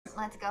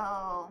Let's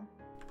go.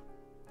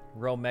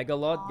 Roll Mega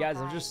Load. Guys,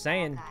 I'm just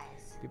saying.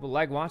 People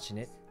like watching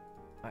it.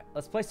 Alright,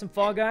 let's play some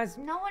Fall Guys.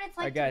 Know what it's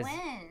like guys, to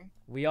win.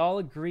 We all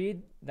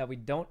agreed that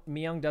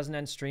Miyoung doesn't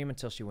end stream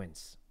until she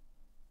wins.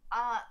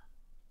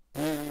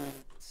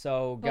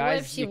 So but guys,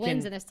 what if she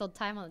wins and there's still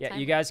time on the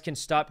you guys can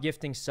stop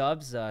gifting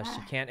subs.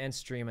 She can't end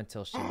stream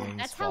until she wins.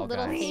 That's Fall how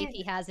little Guys. faith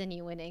he has in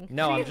you winning.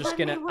 No, I'm just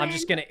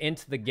gonna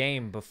int the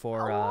game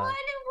before. No.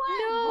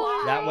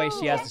 That way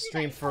she has to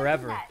stream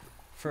forever,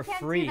 for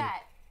free. No,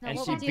 and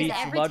what she we'll do beats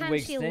is Ludwig's every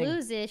time thing. she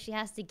loses, she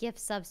has to gift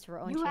subs to her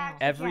own channel.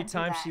 Every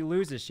time she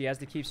loses, she has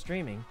to keep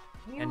streaming.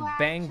 And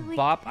bang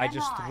bop, I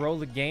just throw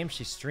the game.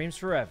 She streams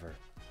forever.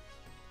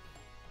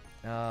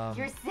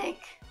 You're sick.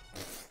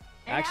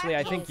 Actually,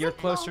 I think you're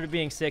closer to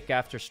being sick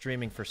after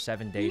streaming for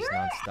 7 days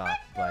nonstop.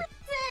 But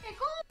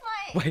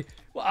wait,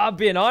 well, I'm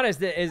being honest.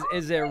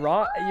 Is it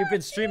wrong? You've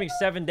been streaming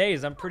 7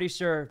 days. I'm pretty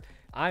sure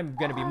I'm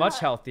gonna be much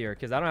healthier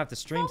because I don't have to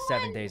stream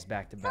 7 days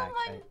back to back.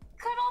 Someone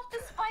cut off the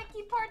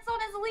spiky parts on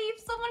his leaf.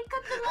 Someone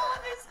cut them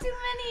off. There's too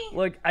many.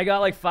 Look, I got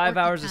like 5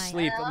 hours of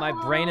sleep, but my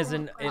brain is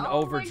in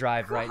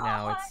overdrive right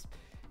now.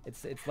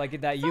 It's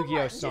like that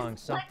Yu-Gi-Oh song,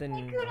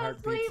 something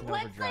heartbeats in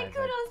overdrive.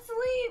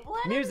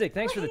 Music,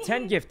 thanks for the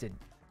 10 gifted.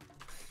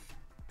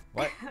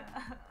 What?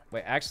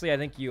 Wait, actually, I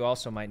think you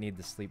also might need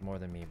to sleep more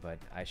than me, but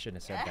I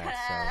shouldn't have said that.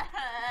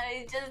 So.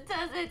 It just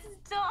doesn't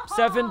stop.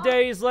 7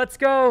 days, let's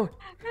go.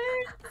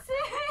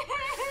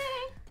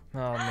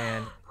 Oh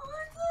man.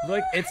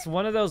 Look, it's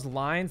one of those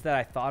lines that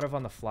I thought of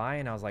on the fly,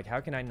 and I was like, how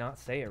can I not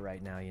say it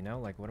right now? You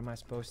know, like, what am I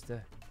supposed to?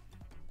 It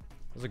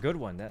was a good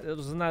one.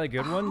 Wasn't that a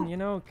good one? You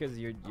know, because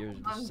you're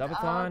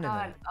subathon.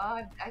 I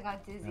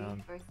got dizzy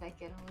for a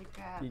second. Holy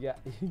crap.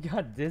 You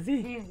got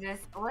dizzy? Jesus,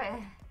 what?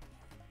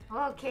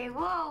 Okay,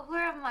 whoa,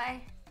 where am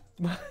I?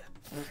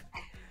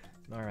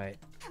 All right.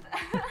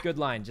 Good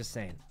line, just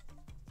saying.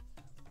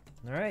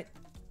 All right.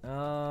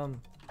 All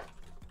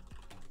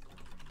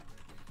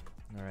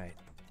right.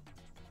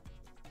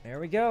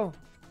 There we go.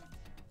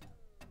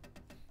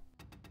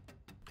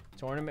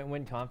 Tournament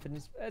win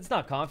confidence. It's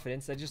not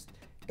confidence.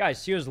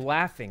 Guys, she was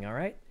laughing, all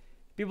right?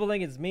 People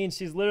think it's mean.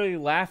 She's literally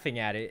laughing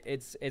at it.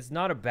 It's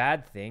not a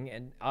bad thing,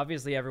 and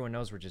obviously everyone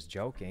knows we're just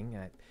joking.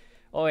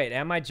 Oh wait,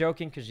 am I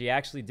joking? Because she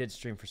actually did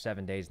stream for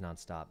 7 days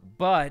nonstop.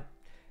 But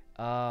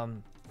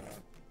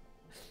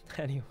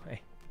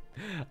anyway,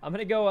 I'm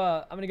gonna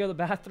go to the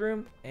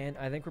bathroom, and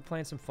I think we're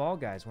playing some Fall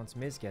Guys once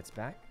Miz gets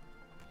back.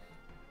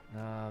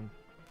 All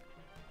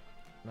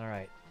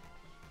right,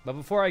 but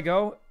before I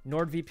go,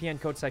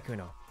 NordVPN code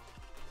Sykkuno.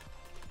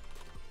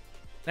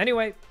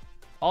 Anyway,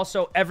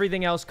 also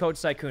everything else code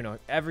Sykkuno.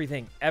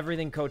 Everything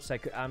code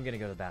Sykkuno. I'm gonna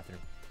go to the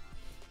bathroom.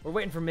 We're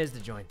waiting for Miz to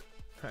join.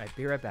 All right,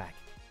 be right back.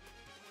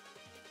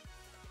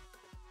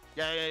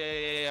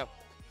 Yeah.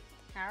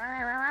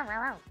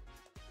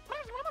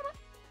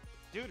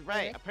 Dude,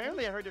 Ray,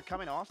 apparently I heard you're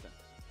coming to Austin.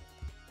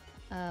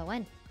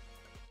 When?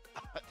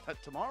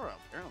 Tomorrow,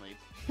 apparently.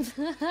 It's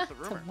a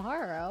rumor.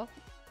 Tomorrow?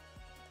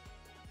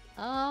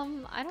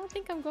 I don't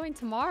think I'm going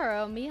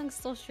tomorrow. Miyoung's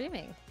still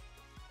streaming.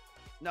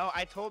 No,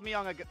 I told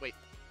Miyoung wait.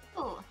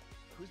 Ooh.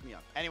 Who's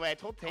Miyoung? Anyway, I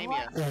told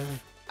Tamia.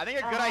 I think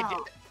a good idea.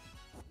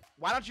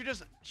 Why don't she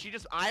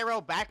just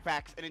IRL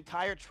backpacks an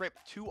entire trip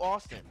to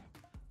Austin.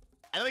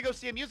 And then we go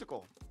see a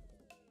musical.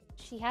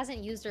 She hasn't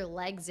used her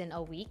legs in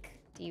a week.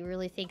 Do you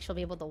really think she'll be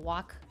able to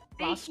walk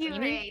while Thank you,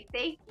 streaming? Ray.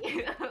 Thank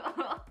you.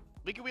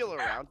 We can wheel her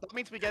around. That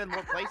means we get in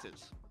more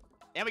places.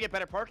 And we get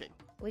better parking.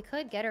 We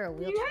could get her a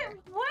wheelchair.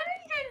 What are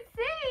you guys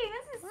saying?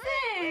 This is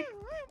sick.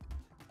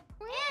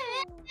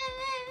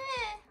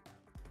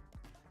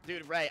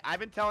 Dude, Ray, I've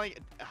been telling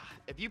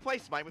if you play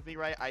Smite with me,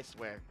 Ray, I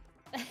swear.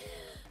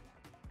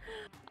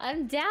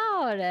 I'm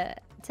down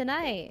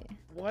tonight.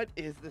 What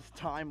is this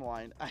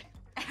timeline?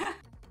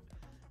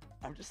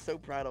 I'm just so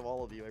proud of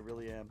all of you. I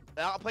really am.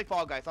 I'll play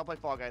Fall Guys.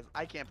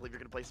 I can't believe you're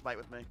gonna play Smite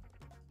with me.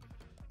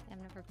 I've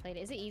never played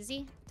it. Is it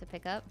easy to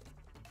pick up?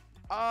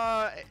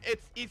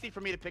 It's easy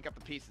for me to pick up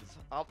the pieces.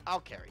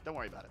 I'll carry. Don't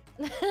worry about it.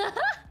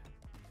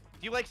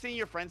 Do you like seeing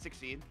your friends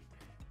succeed?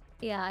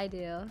 Yeah, I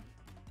do.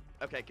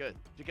 Okay, good.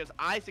 Because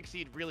I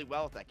succeed really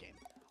well at that game.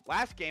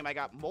 Last game, I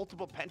got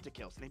multiple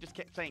pentakills, and they just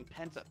kept saying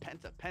penta,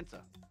 penta, penta.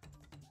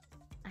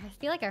 I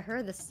feel like I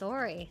heard the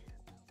story.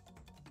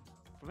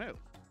 From who?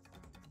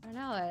 I don't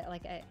know.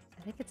 I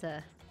think it's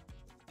a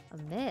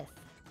myth.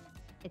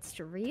 It's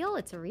real.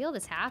 It's real.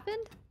 This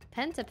happened.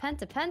 Penta,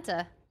 penta,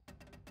 penta.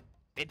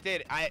 It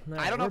did. I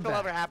don't know if it'll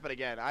ever happen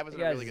again. I was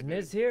in a really good mood.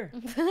 Miz here.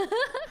 You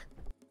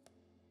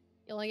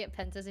only get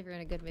pentas if you're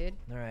in a good mood.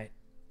 All right.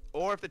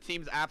 Or if the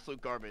team's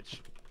absolute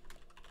garbage.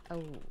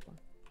 Oh.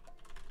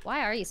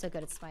 Why are you so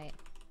good at Smite?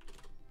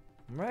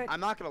 Right. I'm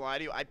not gonna lie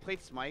to you. I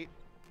played Smite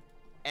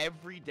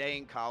every day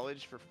in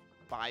college for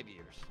 5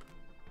 years.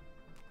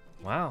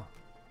 Wow.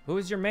 Who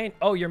was your main?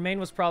 Oh, your main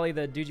was probably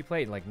the dude you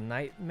played, like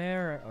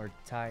Nightmare or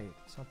Ty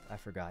something. I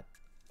forgot.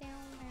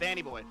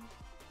 Fanny Boy.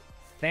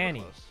 Fanny.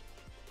 Yes.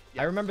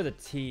 I remember the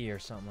T or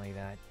something like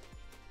that.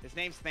 His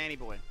name's Fanny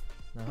Boy.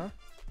 Uh-huh. All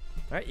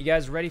right, you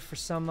guys ready for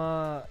some,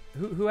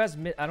 who has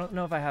Miz? I don't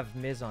know if I have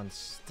Miz on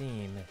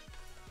Steam.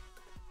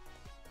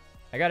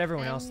 I got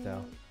everyone else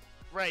though.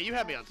 Ray, you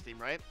have me on Steam,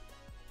 right?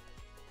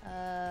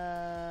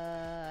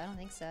 I don't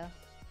think so.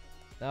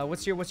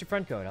 What's your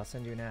friend code? I'll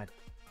send you an ad.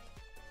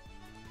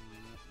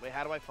 Wait,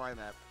 how do I find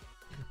that?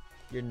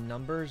 Your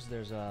numbers.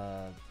 There's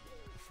a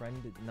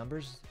friend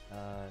numbers.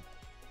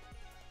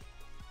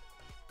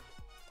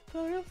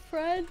 Go to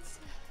friends.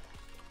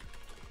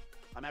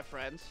 I'm at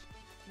friends.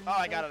 Oh,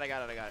 I got it.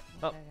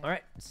 Oh, all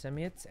right. Send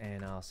me it,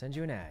 and I'll send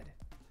you an ad.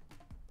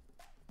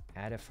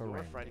 Add a friend.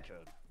 Your friend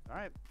code. All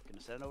right.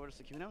 Gonna send it over to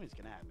Sykkuno. He's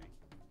gonna add me.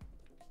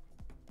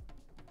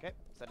 Okay.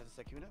 Send it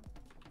to Sykkuno.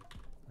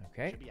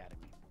 Okay. Should be adding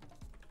me.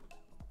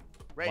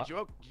 Ray, did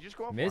you just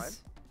go offline?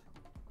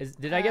 Miz?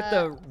 Did I get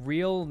the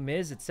real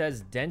Miz? It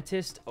says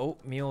dentist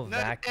oatmeal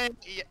vacuum.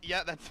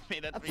 Yeah, that's me.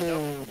 That's me.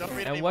 Don't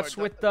read And anymore. what's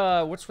with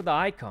the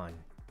icon?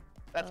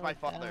 That's my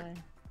father.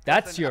 God.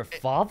 That's your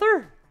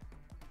father?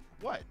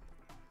 What?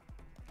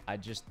 I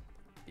just,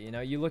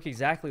 you look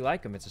exactly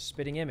like him. It's a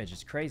spitting image.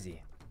 It's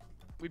crazy.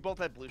 We both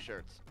had blue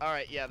shirts. All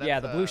right, yeah. That's, yeah,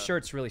 the blue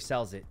shirts really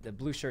sells it. The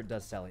blue shirt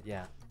does sell it.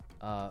 Yeah.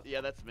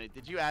 Yeah, that's me.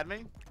 Did you add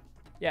me?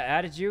 Yeah,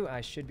 added you.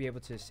 I should be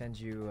able to send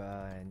you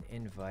an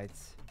invite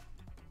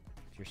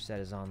if your set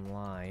is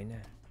online.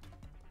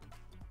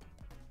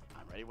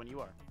 I'm ready when you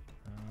are.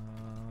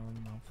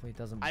 Hopefully it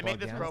doesn't I bug made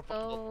this out.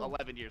 profile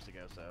 11 years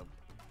ago, so.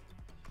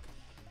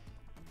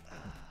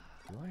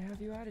 Do I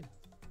have you added?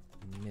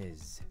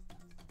 Miz.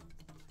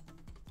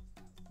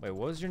 Wait,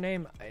 what was your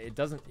name? It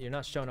doesn't. You're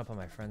not showing up on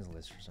my friends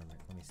list or something.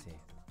 Let me see.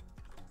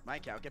 My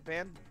account get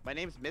banned? My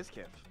name's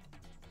Mizkiff.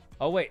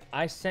 Oh wait,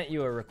 I sent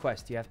you a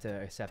request. You have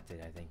to accept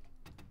it, I think.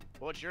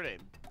 What's your name?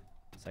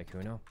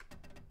 Sykkuno.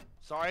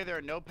 Sorry, there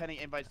are no pending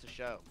invites to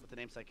show with the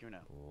name Sykkuno.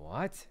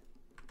 What?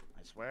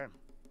 I swear.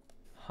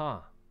 Huh.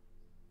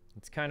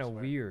 It's kind of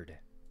weird.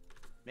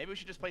 Maybe we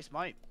should just play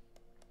Smite.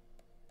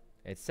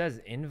 It says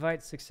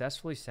invite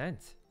successfully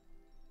sent.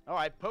 Oh,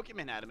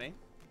 Pokemon added me.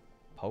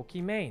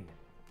 Pokemon.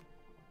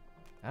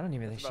 I don't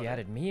even think she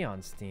added me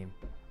on Steam.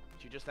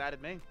 She just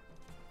added me.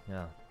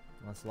 No,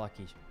 that's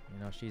lucky.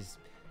 She's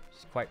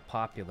quite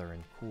popular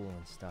and cool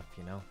and stuff,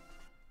 Yeah,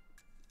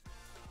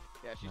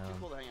 she's too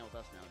cool to hang out with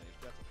us nowadays,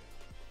 but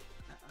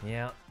that's okay.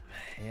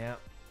 Yeah.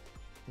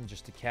 I'm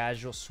just a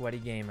casual, sweaty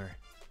gamer.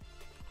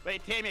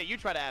 Wait, Tamia, you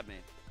try to add me.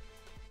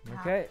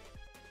 Okay.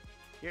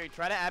 Here,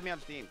 try to add me on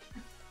Steam.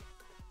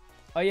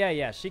 Oh,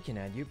 yeah, she can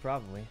add you,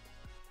 probably.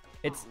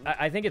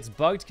 I think it's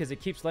bugged because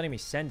it keeps letting me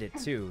send it,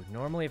 too.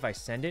 Normally, if I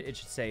send it, it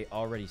should say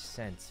already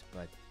sent,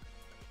 but...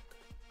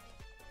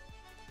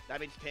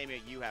 That means, Tamia,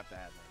 you have to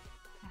add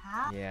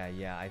me.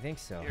 Yeah, I think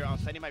so. Here, I'll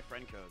send you my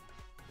friend code.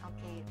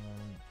 Okay.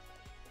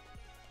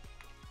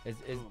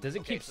 Does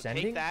it keep so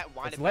sending? Take that,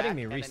 wind It's it letting back,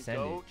 me and then resend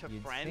go it. to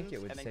You'd friends, think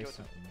it would and then say go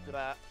something. to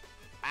the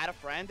add a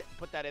friend,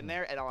 put that in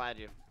there, and I'll add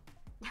you.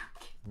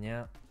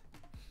 Yeah.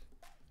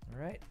 All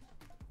right.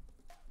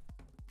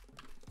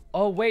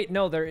 Oh wait,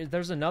 no.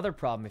 There's another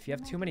problem. If you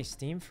have too many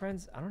Steam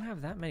friends, I don't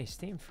have that many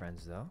Steam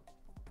friends though.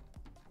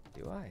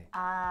 Do I?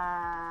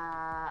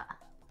 I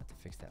have to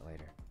fix that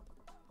later.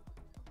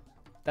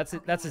 That's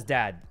it. That's his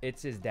dad.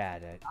 It's his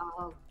dad.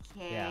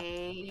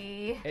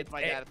 Okay. It's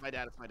my dad.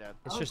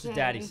 It's just his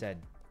dad. He said.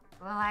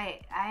 Well, I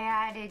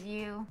added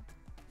you.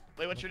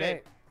 Wait, what's your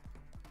name?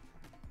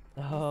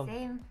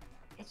 Same.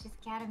 It's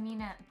just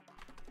kkatamina.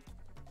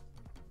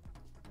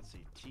 Let's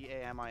see.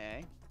 Tamia.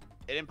 It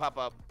didn't pop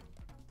up.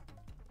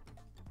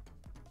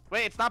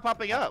 Wait, it's not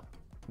popping up.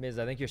 Miz,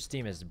 I think your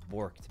Steam is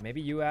borked. Maybe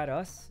you add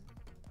us?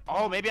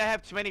 Oh, maybe I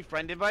have too many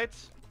friend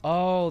invites?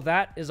 Oh,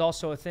 that is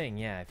also a thing.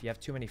 Yeah, if you have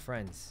too many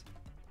friends.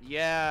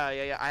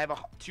 Yeah. I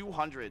have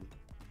 200.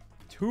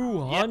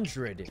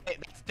 200? Yeah,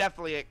 that's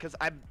definitely it, because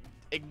I'm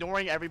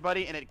ignoring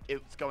everybody, and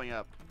it's going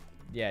up.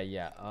 Yeah.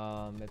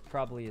 It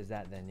probably is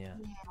that then, yeah.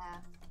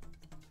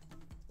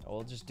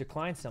 Well, just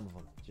decline some of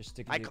them.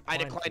 I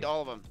declined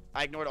all of them.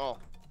 I ignored all.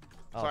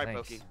 Oh, sorry,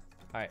 thanks. Pokey.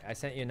 All right, I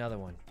sent you another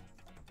one.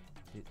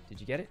 Did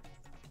you get it?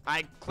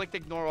 I clicked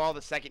ignore all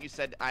the second you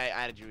said I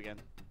added you again.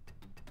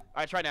 All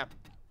right, try now.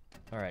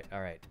 All right.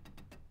 There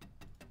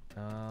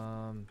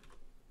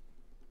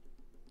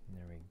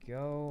we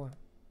go.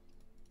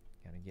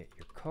 Gotta get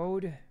your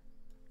code.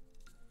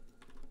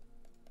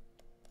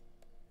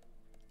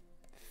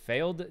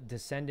 Failed to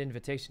send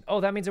invitation. Oh,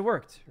 that means it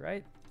worked,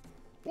 right?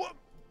 What?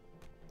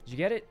 Did you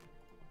get it?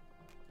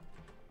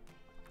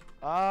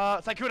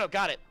 Sykkuno,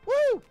 got it.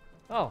 Woo!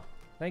 Oh,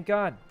 thank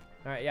God.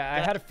 All right, yeah, I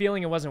had a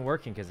feeling it wasn't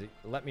working because it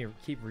let me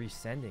keep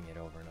resending it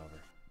over and over.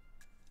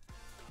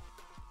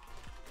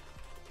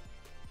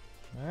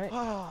 All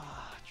right.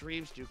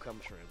 Dreams do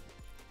come true.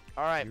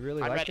 All right. You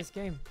really like this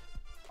game?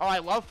 Oh, I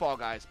love Fall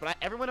Guys, but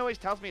everyone always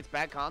tells me it's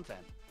bad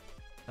content.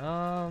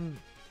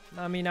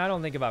 I mean, I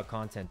don't think about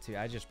content too.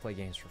 I just play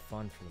games for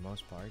fun for the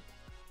most part.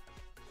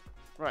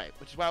 Right,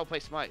 which is why we'll play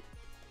Smite.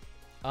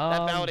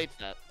 That validates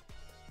that.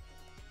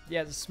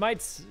 Yeah,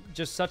 Smite's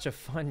just such a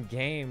fun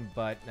game,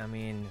 but I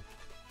mean,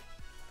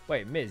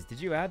 wait, Miz, did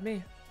you add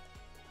me?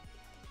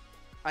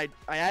 I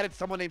added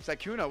someone named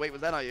Sykkuno. Wait,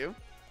 was that not you?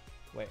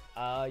 Wait,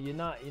 you're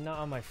not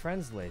on my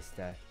friends list.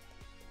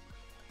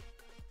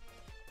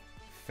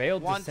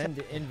 Failed to send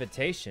an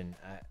invitation.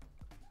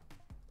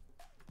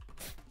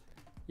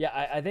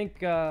 Yeah, I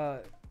think you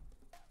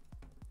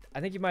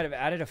might have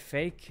added a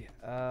fake.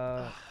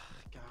 God,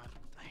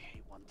 I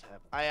hate one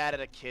tap. I added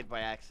a kid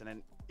by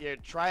accident. Here,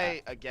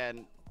 try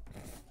again.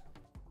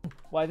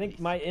 Well, I think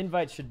my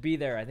invite should be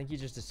there. I think you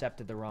just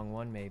accepted the wrong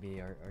one, maybe,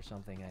 or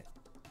something.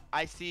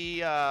 I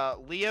see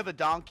Leah the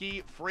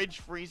donkey, fridge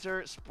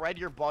freezer, spread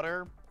your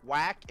butter,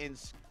 whack, and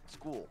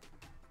school.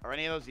 Are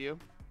any of those you?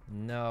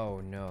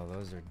 No,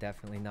 those are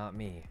definitely not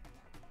me.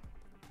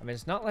 I mean,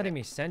 it's not letting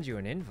me send you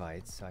an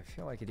invite, so I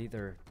feel like it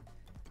either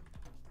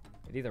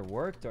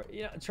worked or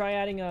try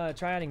adding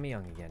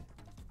Myung again.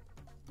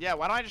 Yeah,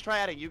 why don't I just try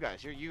adding you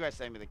guys? You guys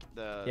send me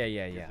the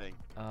yeah. thing.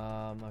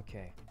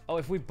 Okay. Oh,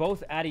 if we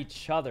both add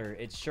each other,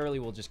 it surely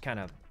will just kind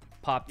of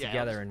pop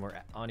together and we're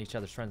on each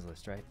other's friends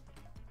list, right?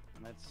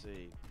 Let's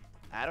see.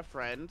 Add a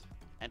friend.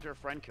 Enter a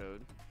friend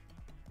code.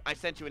 I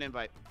sent you an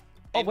invite.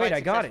 Oh, wait,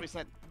 I got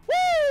it.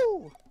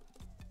 Woo!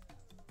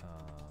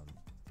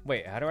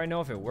 Wait, how do I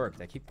know if it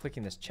worked? I keep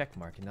clicking this check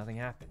mark and nothing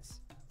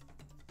happens.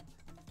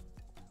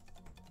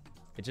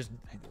 It just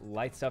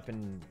lights up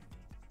and...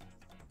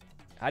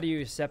 How do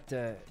you accept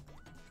a...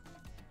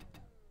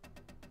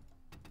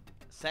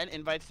 Send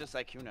invites to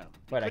Sykkuno.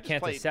 Wait, I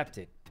can't accept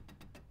it.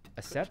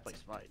 Accept?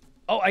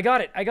 Oh, I got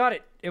it.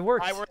 It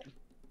worked. All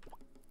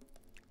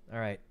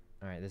right.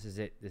 This is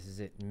it.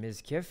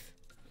 Ms. Kiff.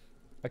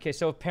 Okay,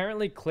 so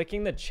apparently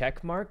clicking the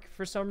check mark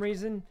for some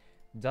reason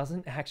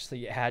doesn't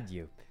actually add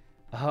you.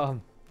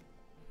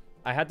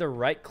 I had to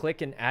right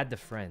click and add to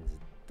friends.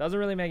 Doesn't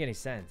really make any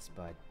sense,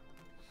 but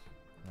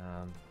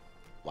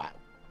wow.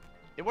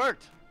 It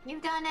worked.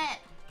 You've done it.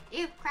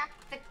 You've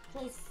cracked the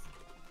case.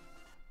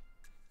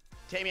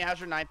 Tammy, how's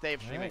your 9th day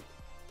of streaming?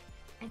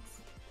 It's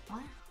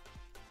what?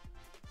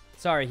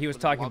 Sorry, he was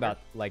talking about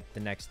like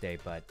the next day,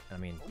 but I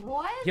mean,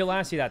 what? He'll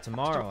ask you that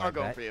tomorrow. I'll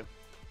go for you.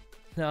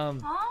 Huh?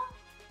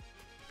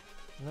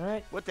 All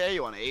right. What day are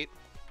you on? 8?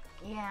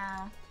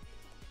 Yeah.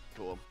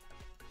 Cool. Okay.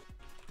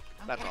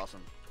 That's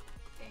awesome.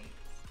 Thanks.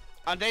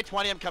 On day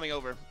 20, I'm coming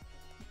over.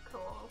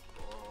 Cool.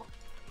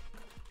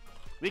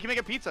 We can make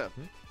a pizza.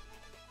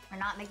 We're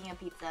not making a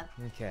pizza.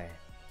 Okay.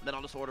 Then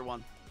I'll just order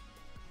one.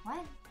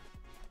 What?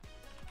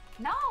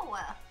 No.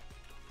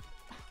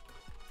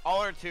 I'll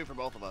order 2 for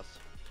both of us.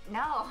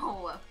 No.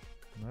 All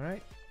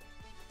right.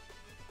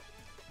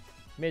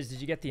 Miz,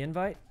 did you get the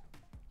invite?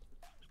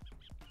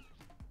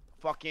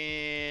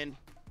 Fucking...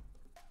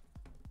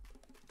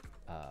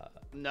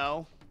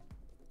 No.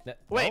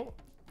 Wait. No?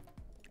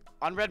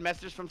 Unread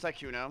messages from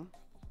Sykkuno.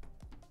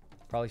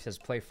 Probably says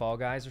play Fall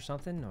Guys or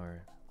something,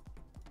 or...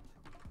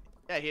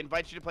 Yeah, he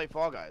invites you to play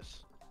Fall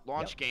Guys.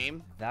 Launch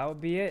game. That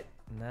would be it.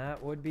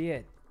 That would be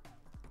it.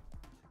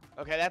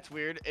 Okay, that's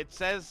weird. It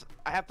says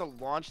I have to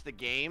launch the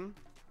game,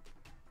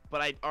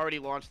 but I already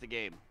launched the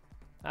game.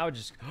 I would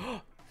just...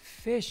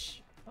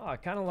 Fish! Oh, I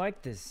kind of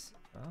like this.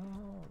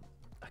 Oh,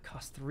 it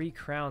costs 3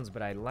 crowns,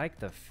 but I like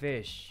the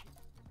fish.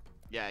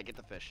 Yeah, get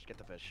the fish. Get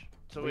the fish.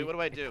 So wait, what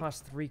do I do? It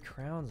costs 3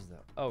 crowns,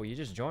 though. Oh, you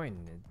just join.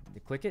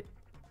 You click it.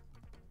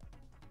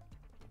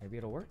 Maybe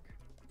it'll work.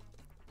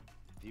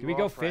 Do we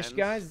go fish,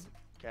 guys?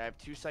 Okay, I have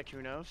 2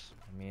 Sykkunos.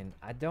 I mean,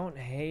 I don't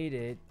hate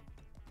it.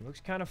 It looks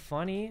kind of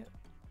funny.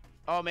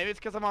 Oh, maybe it's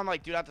because I'm on,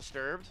 like, Do Not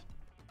Disturbed?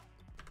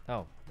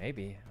 Oh,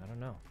 maybe. I don't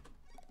know.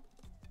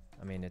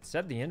 I mean, it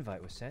said the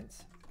invite was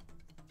sent.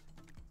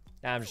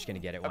 Nah, I'm just going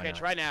to get it. Why not?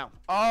 Try now.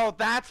 Oh,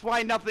 that's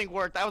why nothing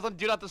worked. I was on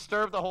Do Not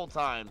Disturb the whole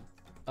time.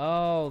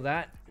 Oh,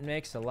 that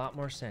makes a lot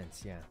more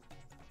sense, yeah.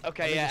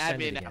 Okay, yeah, add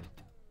me now.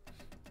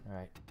 All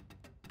right.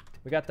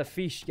 We got the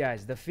fish,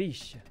 guys. The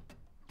fish.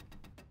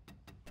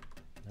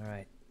 All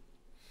right.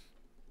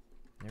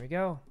 There we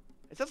go.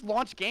 It says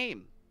launch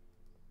game.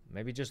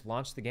 Maybe just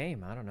launch the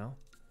game. I don't know.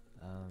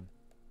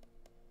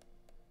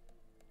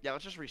 Yeah,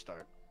 let's just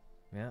restart.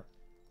 Yeah.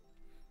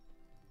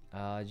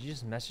 Did you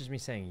just message me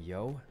saying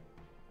yo?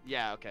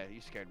 Yeah, okay. You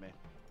scared me.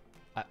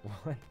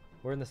 What?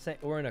 We're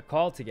in a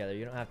call together.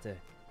 You don't have to.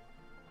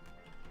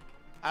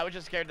 I was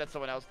just scared that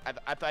someone else.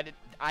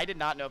 I did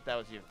not know if that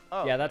was you.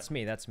 Oh. Yeah, that's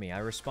me. That's me. I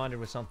responded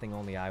with something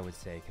only I would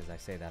say because I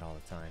say that all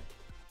the time.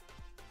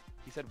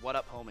 He said, "What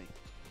up, homie?"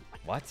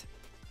 What?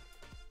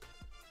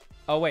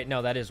 Oh wait,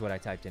 no, that is what I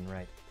typed in,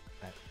 right?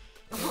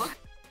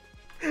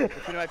 You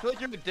know, I feel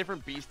like you're a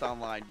different beast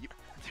online.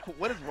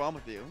 What is wrong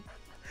with you?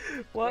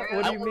 What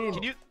do you mean?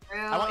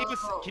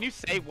 Can you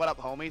say "What up,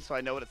 homie" so I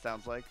know what it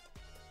sounds like?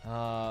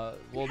 Well,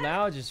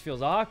 now it just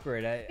feels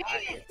awkward. Say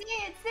it.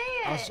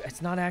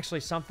 It's not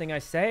actually something I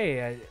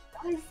say.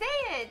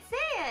 Say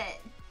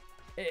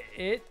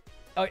it.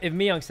 Oh, if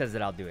Myung says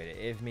it, I'll do it.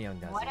 If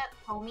Myung does What it. up,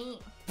 homie?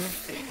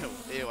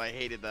 Ew, I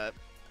hated that.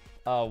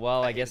 Oh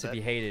well, I guess if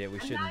he hated it, we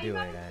shouldn't do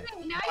it.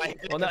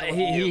 Well, no, it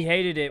he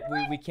hated it.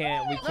 We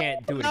can't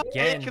do it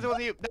again. Because it was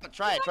you. No,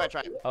 try it.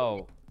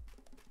 Oh.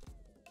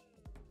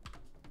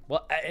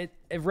 Well,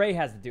 if Ray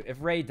has to do,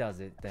 if Ray does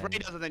it, then. If Ray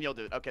does it, then you'll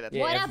do it. Okay, that's.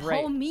 Yeah, what up,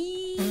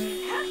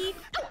 homie?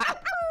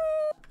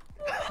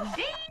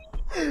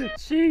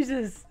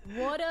 Jesus.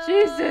 What up?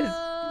 Jesus.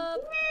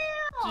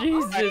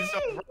 Jesus.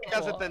 So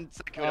does it, then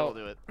Sykkuno will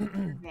do it.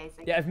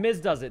 Yeah, if Miz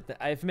does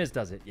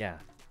it, yeah.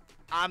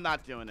 I'm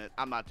not doing it.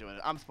 I'm not doing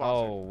it. I'm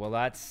sponsored. Oh, well,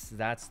 that's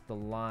the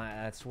line.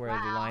 That's where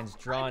the line's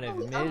drawn. If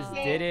Miz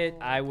did it,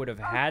 I would have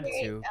had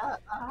to,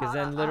 because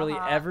then literally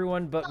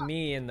everyone but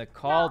me in the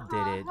call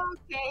did it.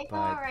 Okay, but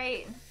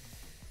alright.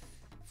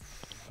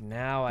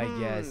 Now I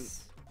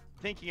guess.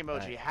 Thinking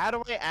emoji. How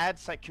do I add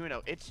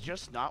Sykkuno? It's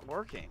just not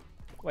working.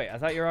 Wait, I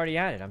thought you were already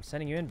at it. I'm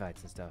sending you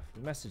invites and stuff.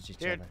 We messaged each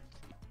other.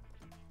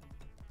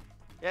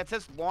 Yeah, it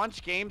says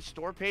launch game,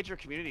 store page, or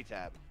community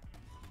tab.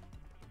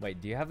 Wait,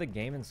 do you have the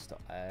game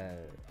installed?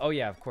 Oh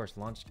yeah, of course,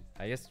 launch.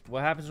 I guess,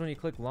 what happens when you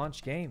click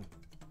launch game?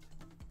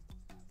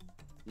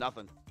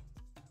 Nothing.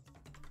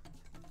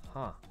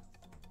 Huh.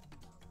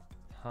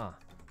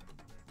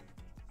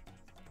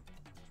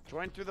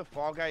 Join through the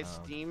Fall Guys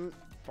Steam,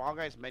 Fall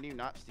Guys menu,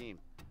 not Steam.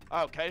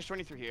 Oh, can I just join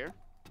you through here?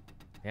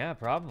 Yeah,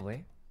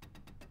 probably.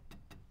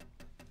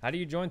 How do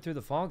you join through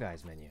the Fall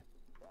Guys menu?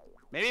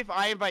 Maybe if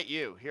I invite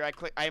you. Here, I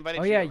click, I invited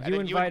you. Oh yeah, you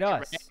invite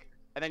us.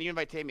 And then you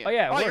invite Tamia. Oh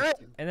yeah, it you're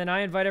worked. in. And then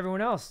I invite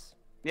everyone else.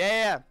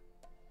 Yeah.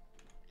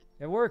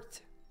 It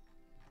worked.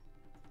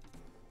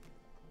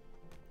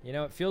 You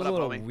know, it feels a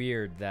little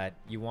weird that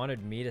you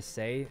wanted me to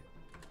say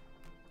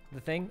the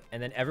thing,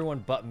 and then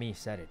everyone but me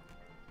said it.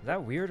 Is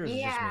that weird, or is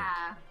it just me?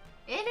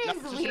 Yeah, it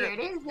is weird,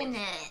 isn't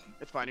it?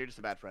 It's fine. You're just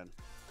a bad friend.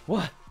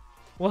 What?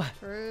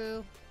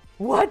 True.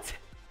 What?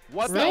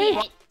 What the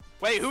fuck?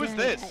 Wait, who is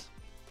this?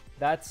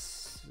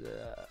 That's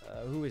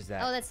who is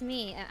that? Oh, that's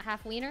me.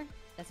 Half wiener.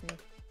 That's me.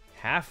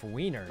 Half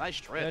wiener. Nice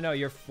trip. No,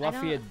 you're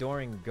fluffy,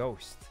 adoring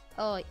ghost.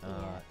 Oh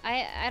yeah.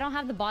 I don't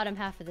have the bottom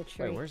half of the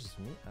tree. Wait, where's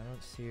me? I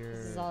don't see her. This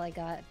is all I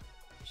got.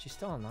 Is she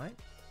still online?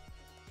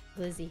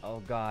 Lizzie.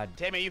 Oh God.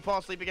 Tammy, you fall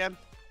asleep again?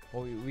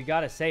 Well, we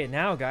gotta say it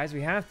now, guys.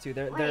 We have to.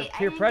 They're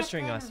peer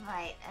pressuring us,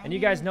 and you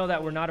guys know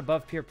that we're not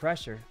above peer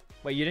pressure.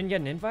 Wait, you didn't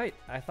get an invite?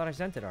 I thought I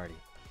sent it already.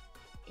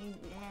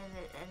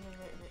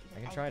 I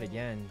can try it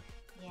again.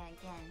 Yeah,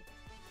 again.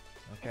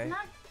 Okay. It's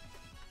not...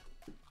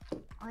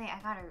 Wait, I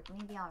gotta...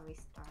 Maybe I'll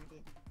restart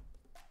it.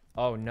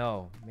 Oh,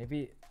 no.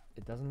 Maybe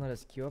it doesn't let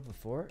us queue up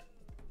before?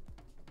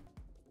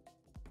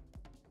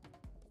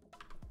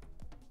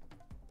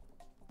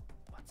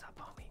 What's up,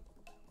 homie?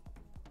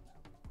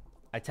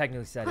 I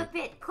technically said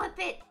it. Clip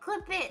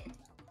it!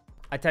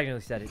 I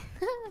technically said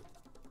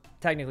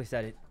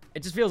it.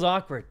 It just feels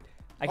awkward.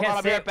 I can't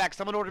I'll say be right back.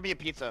 Someone ordered me a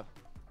pizza.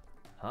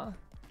 Huh?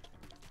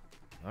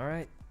 All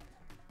right.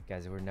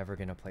 Guys, we're never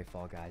gonna play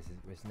Fall Guys.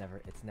 It's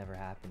never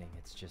happening.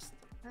 It's just...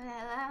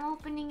 I'm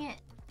opening it.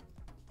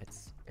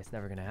 It's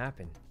never gonna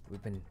happen.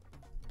 We've been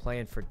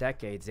playing for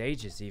decades,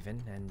 ages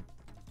even, and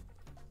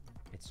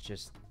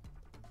it's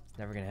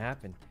never gonna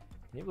happen.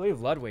 Can you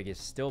believe Ludwig is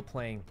still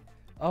playing?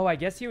 Oh, I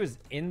guess he was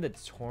in the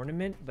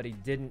tournament, but he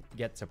didn't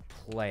get to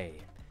play.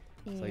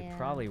 Yeah. So he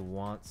probably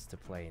wants to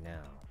play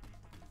now.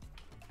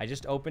 I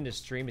just opened his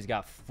stream. He's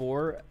got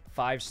 4,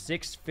 5,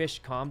 6 fish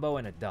combo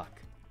and a duck.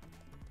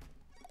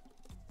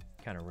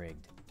 Kind of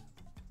rigged.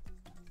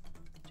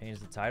 Change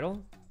the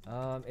title.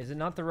 Is it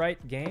not the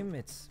right game?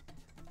 It's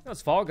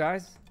Fall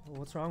Guys.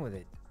 What's wrong with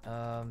it?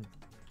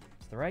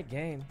 It's the right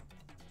game.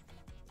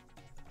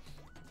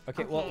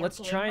 Okay, well, let's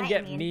try and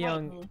get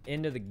Myung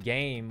into the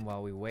game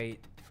while we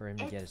wait for him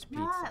to get his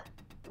pizza. It's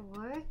not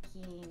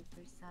working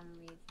for some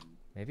reason.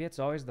 Maybe it's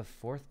always the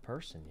 4th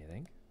person, you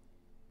think?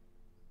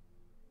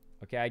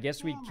 Okay, I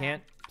guess we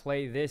can't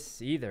play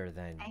this either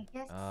then. I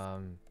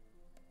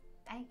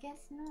guess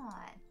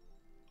not.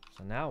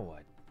 So now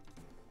what?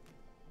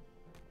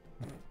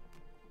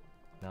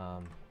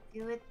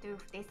 Do it through...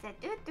 They said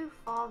do it through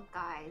Fall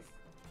Guys.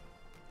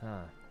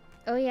 Huh.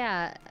 Oh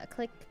yeah,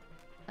 click...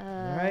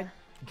 Alright.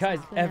 Guys,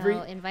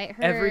 invite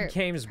her, every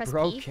game's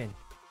broken. P.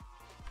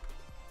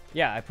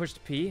 Yeah, I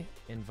pushed P,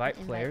 invite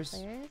players,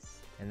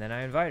 and then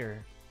I invite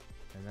her.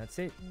 And that's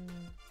it.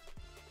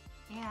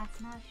 Yeah,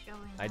 it's not showing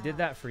I did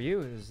that for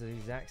you. It was the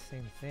exact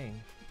same thing.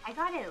 I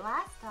got it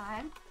last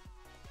time.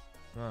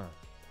 Huh.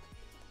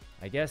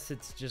 I guess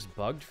it's just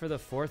bugged for the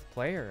 4th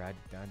player. I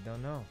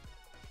don't know.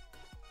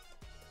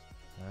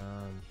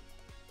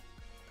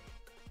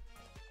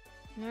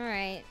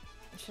 Alright.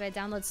 Should I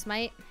download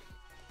Smite?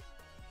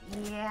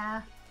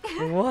 Yeah.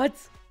 What?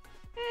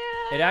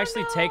 Yeah, it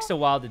actually takes a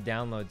while to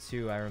download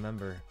too, I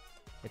remember.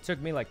 It took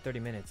me like 30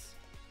 minutes.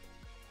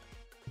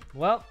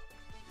 Well,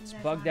 it's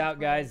bugged out,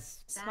 guys.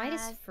 Smite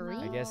is free?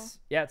 I guess.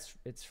 Yeah,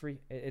 it's free.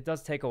 It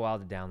does take a while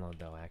to download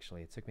though,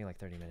 actually. It took me like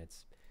 30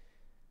 minutes.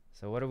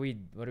 So what do we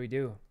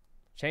do?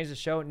 Change the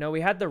show? No,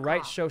 we had the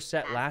right show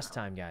set last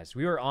time, guys.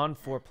 We were on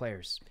 4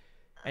 players.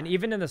 And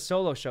even in the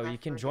solo show, you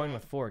can join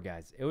with 4,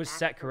 guys. It was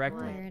set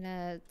correctly. We're in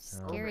a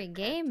scary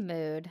game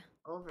mood.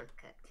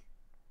 Overcooked.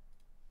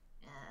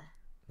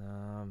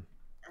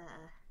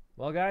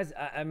 Well, guys,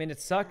 I mean, it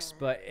sucks,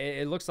 but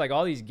it looks like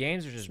all these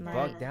games are just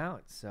bugged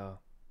out, so.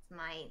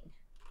 Smite.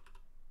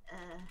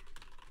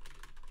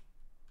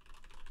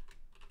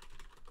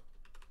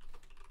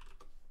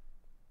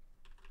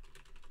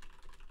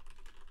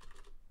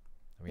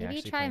 Maybe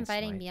you try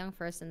inviting Myung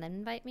first and then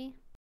invite me?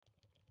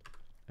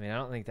 I mean, I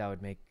don't think that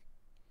would make...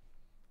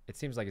 It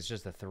seems like it's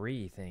just a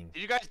 3 thing.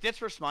 Did you guys ditch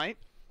for Smite?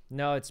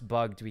 No, it's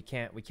bugged. We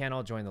can't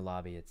all join the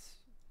lobby. It's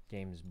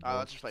game's bugged. Oh,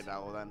 let's just play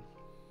Valo then.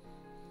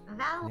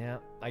 Valo. Yeah,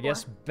 I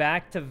guess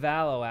back to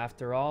Valo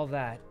after all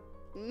that.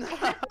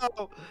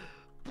 No,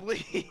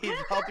 please,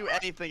 I'll do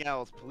anything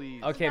else,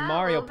 please. Okay, Valo,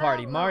 Mario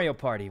Party. Valo. Mario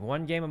Party.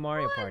 One game of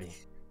Mario Party.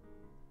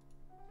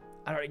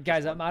 I don't,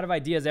 guys, I'm out of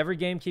ideas. Every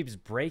game keeps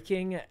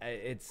breaking.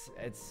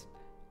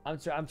 I'm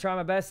trying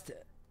my best.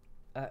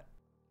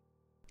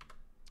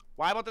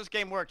 Why won't this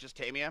game work? Just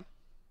Tamia?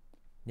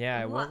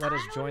 Yeah, it won't let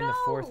us join the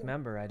 4th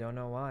member. I don't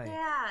know why.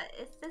 Yeah,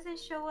 it doesn't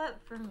show up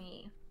for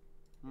me.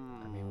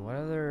 I mean, what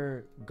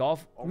other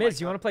golf? Oh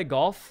Miz, you want to play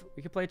golf?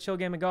 We could play a chill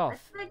game of golf.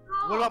 Let's play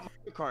golf. What about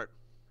Mario Kart?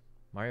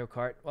 Mario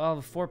Kart? Well,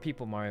 the 4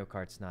 people Mario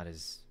Kart's not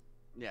as...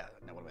 Yeah,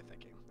 no, what am I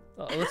thinking?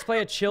 Well, let's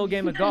play a chill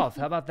game of golf.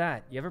 How about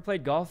that? You ever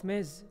played golf,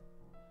 Miz?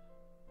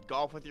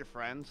 Golf with your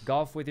friends?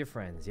 Golf with your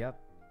friends, yep.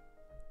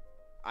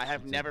 I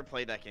have never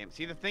played that game.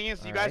 See, the thing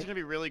is, you guys are going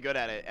to be really good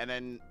at it, and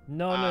then...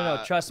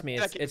 No. Trust me.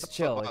 that It's game's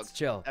chill. bugged. It's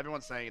chill.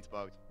 Everyone's saying it's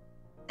bugged.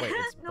 Wait,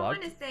 it's No one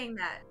bugged? is saying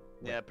that.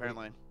 Yeah,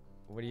 apparently.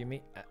 What do you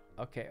mean?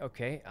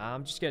 Okay.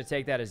 I'm just going to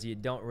take that as you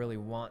don't really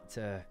want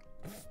to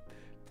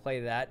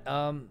play that.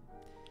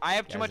 I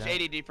have too Guys, much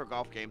ADD for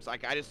golf games.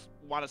 Like, I just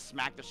want to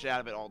smack the shit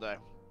out of it all day.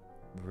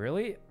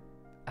 Really?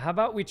 How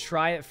about we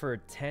try it for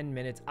 10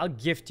 minutes? I'll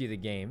gift you the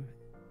game.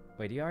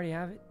 Wait, do you already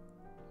have it?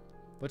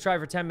 We'll try it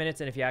for 10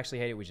 minutes, and if you actually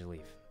hate it, we just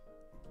leave.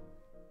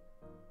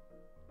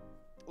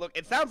 Look,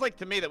 it sounds like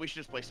to me that we should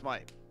just play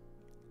Smite.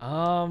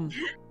 Well,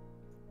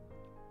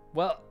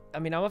 I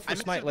mean, I'll look for I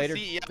Smite messaged the later.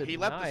 CEO. He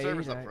left the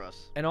servers up for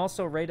us. And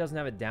also, Ray doesn't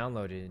have it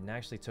downloaded, and it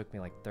actually took me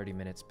like 30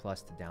 minutes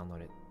plus to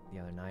download it the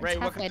other night. Ray,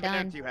 what halfway container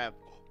done. do you have?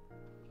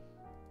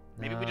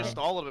 Maybe we No. just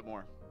stall a little bit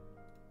more.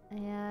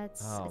 Yeah,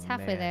 it's Oh,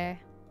 halfway man. there.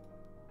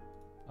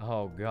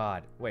 Oh,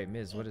 God. Wait,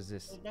 Miz, what is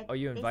this? You get Oh,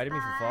 you this invited me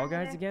for Fall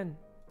Guys fire. again?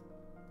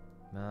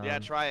 Yeah,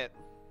 try it.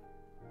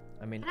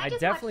 I mean, Can I I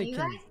just definitely watch you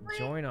can guys play?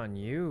 join on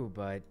you,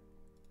 but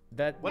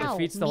that No,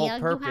 defeats the Mia, whole you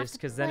have purpose, to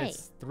because then play.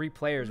 it's 3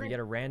 players. We But get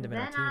a random in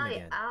our Then team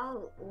again.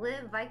 I'll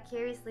live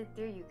vicariously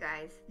through you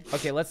guys.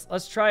 Okay,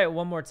 let's try it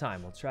one more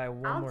time. We'll try it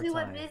one I'll more do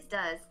time. what Miz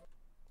does.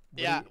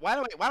 Yeah, why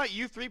don't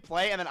you 3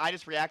 play and then I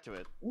just react to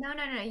it? No,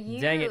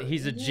 you. Dang it,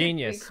 he's a you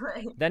genius.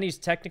 play. Then he's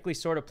technically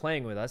sort of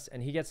playing with us,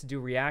 and he gets to do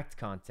react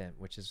content,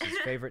 which is his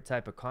favorite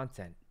type of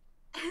content.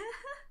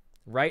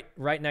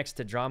 Right next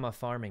to drama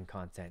farming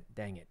content.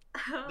 Dang it.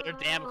 They're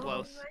damn Oh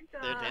close. my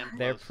They're God. damn close.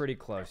 They're pretty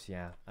close,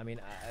 yeah. I mean,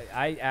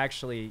 I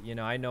actually, you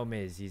know, I know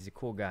Miz. He's a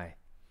cool guy.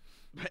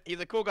 He's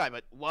a cool guy,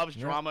 but loves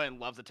Yeah. drama and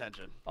loves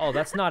attention. Oh,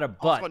 that's not a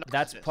Also but. a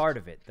That's narcissist. part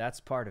of it. That's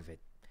part of it.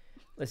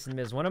 Listen,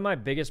 Miz, one of my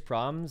biggest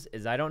problems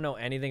is I don't know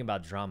anything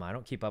about drama. I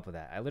don't keep up with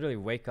that. I literally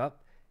wake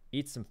up,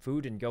 eat some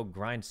food, and go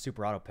grind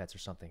Super Auto Pets or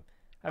something.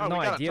 I have Oh, no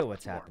we gotta idea talk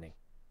what's more. happening.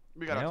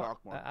 We gotta You know? talk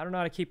more. I don't know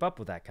how to keep up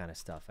with that kind of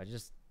stuff. I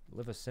just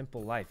live a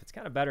simple life. It's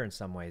kind of better in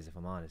some ways, if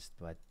I'm honest,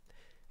 but...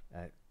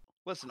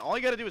 Listen, all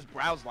you gotta do is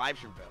browse live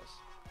stream videos.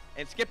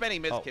 And skip any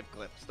Oh. Mizkip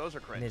clips. Those are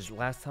cringe. Miz,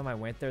 last time I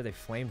went there, they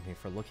flamed me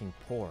for looking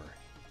poor.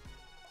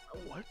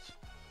 What?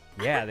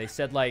 Yeah, they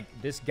said, like,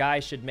 this guy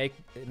should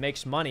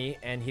makes money,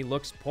 and he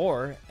looks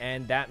poor,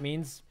 and that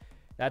means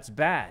that's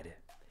bad.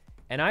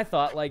 And I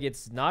thought, like,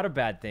 it's not a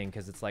bad thing,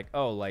 because it's like,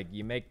 oh, like,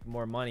 you make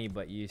more money,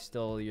 but you're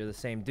the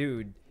same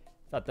dude.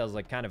 Thought that was,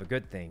 like, kind of a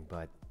good thing,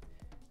 but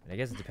I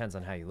guess it depends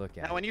on how you look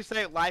at Now, it. when you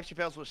say live stream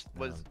fails was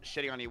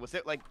shitting on you, was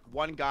it like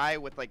one guy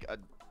with like a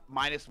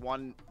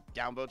 -1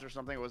 downvotes or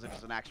something, or was it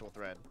just an actual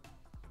thread?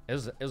 It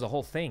was a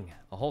whole thing.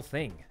 A whole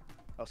thing.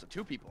 Oh, so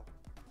 2 people.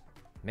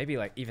 Maybe,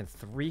 like, even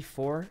 3,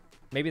 4.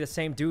 Maybe the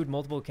same dude,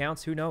 multiple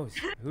accounts. Who knows?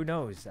 Who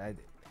knows?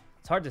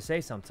 It's hard to say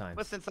sometimes.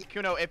 Listen,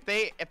 Sykkuno, if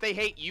they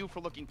hate you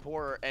for looking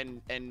poor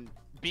and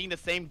being the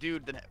same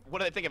dude, then what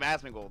do they think of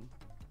Asmongold?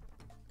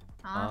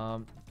 Huh?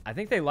 I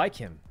think they like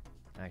him,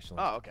 actually.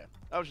 Oh, okay.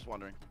 I was just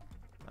wondering.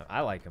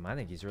 I like him. I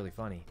think he's really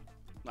funny.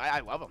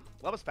 I love him.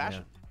 Love his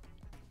fashion.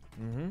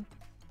 Mm-hmm.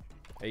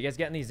 Are you guys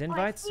getting these Oh,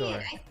 invites? I see or?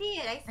 it. I see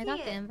it. I got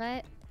the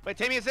invite. Wait,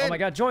 Tamia's in. Oh my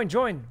god,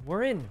 join.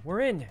 We're in.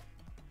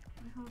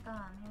 Hold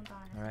on.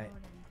 All right.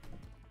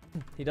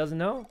 He doesn't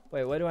know?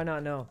 Wait, what do I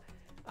not know?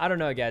 I don't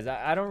know, guys.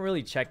 I don't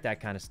really check that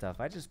kind of stuff.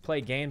 I just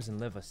play games and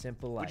live a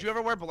simple life. Would you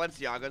ever wear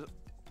Balenciaga,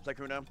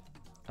 Sykkuno?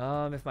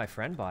 If my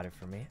friend bought it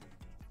for me.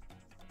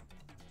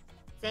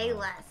 Say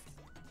less.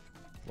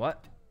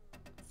 What?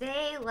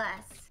 Say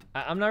less.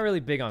 I'm not really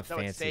big on No,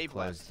 it's fancy save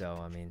clothes, less. though.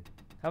 I mean,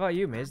 how about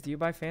you, Miz? Do you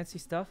buy fancy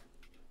stuff?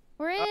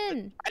 We're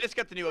in. I just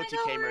got the new I know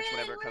OTK we're merch in,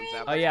 whenever it we're comes in.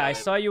 out. Oh, yeah, I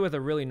saw you with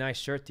a really nice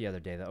shirt the other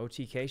day. The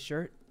OTK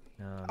shirt.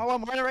 Oh,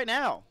 I'm wearing it right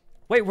now.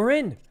 Wait, we're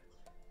in.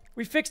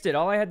 We fixed it.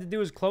 All I had to do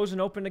was close and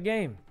open the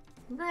game.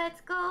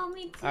 Let's go,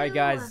 me too. All right,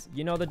 guys.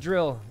 You know the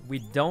drill. We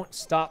don't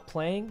stop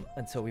playing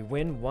until we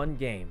win one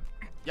game.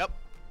 Yep.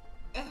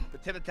 The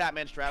tip of tap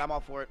man strat. I'm all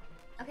for it.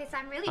 Okay, so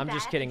I'm really I'm bad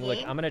just at kidding. the Look,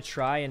 game. I'm going to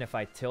try, and if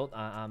I tilt,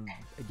 I'm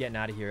getting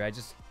out of here. I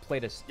just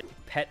played a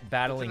pet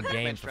battling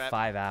Batman game for strat.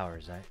 5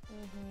 hours.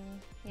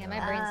 Yeah,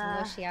 my brain's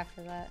mushy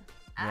after that.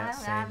 Yeah,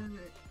 same.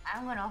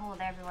 I'm gonna hold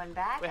everyone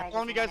back. Wait, how I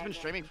long have just you guys wanna been get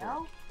streaming to for?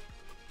 know.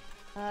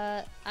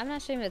 I'm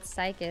not sure what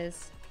Syke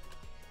is.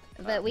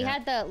 But we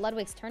had the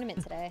Ludwig's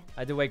tournament today.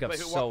 I had to wake up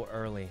so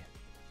early.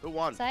 Who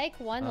won? Syke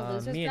won the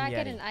losers me and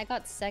bracket, Yeti. and I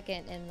got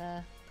second in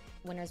the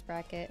winners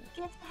bracket.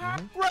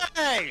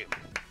 Ray!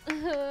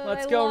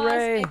 Let's go,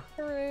 Ray.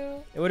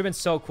 Through. It would have been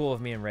so cool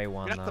if me and Ray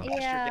won, You're not the though.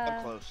 best, you're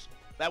damn close.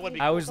 That would be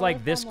I was cool.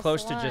 like this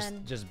close Almost to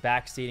won. just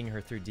backseating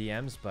her through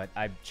DMs, but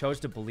I chose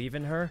to believe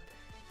in her,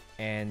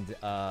 and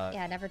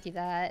Yeah, never do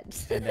that.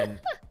 and then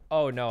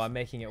oh no, I'm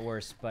making it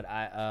worse. But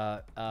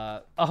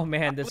oh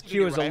man, this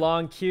queue is a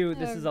long queue.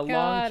 This is a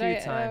long queue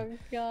time. Oh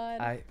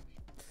god.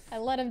 I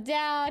let him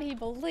down. He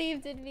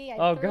believed in me.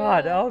 Oh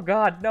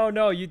god,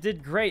 no, you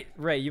did great,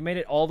 Ray. You made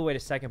it all the way to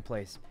second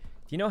place.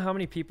 Do you know how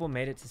many people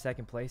made it to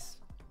second place?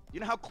 You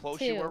know how close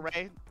 2. you were,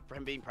 Ray, for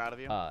him being proud of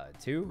you?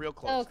 2? Real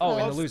close. Oh, in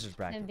the close. losers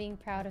bracket. Him being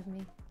proud of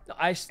me. No,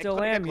 I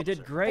still am. You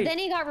did great. But then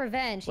he got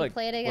revenge. He Look,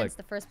 played against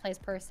look, the first place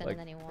person, and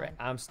then he won. Ray,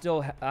 I'm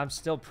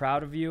still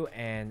proud of you,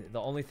 and the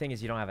only thing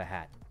is you don't have a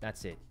hat.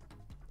 That's it.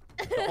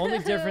 The only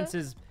difference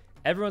is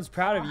everyone's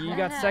proud of you. You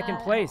got second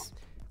place.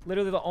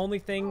 Literally, the only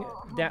thing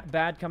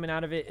bad coming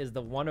out of it is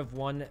the one of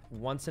one,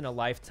 once in a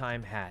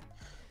lifetime hat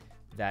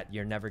that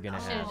you're never gonna I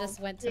should have. have just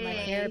went to my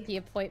therapy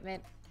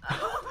appointment.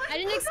 I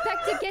didn't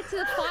expect to get to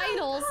the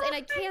finals, and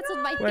I canceled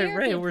my therapy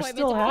Ray, we're appointment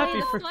still to play happy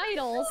the for-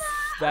 finals.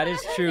 That is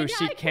true. And now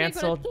She I can't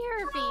go to canceled.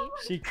 therapy.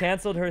 She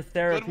canceled her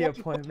therapy What-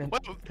 appointment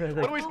what- for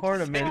the what are we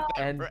supposed to say tournament, to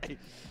that, and Ray?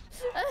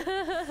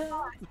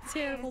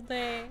 Terrible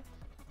day.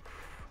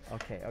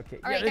 okay. All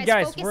right, Yeah, guys,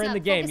 guys, focus we're in up, the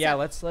game. focus Yeah,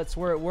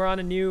 up. we're on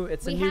a new.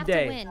 It's a We new have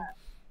day. to win.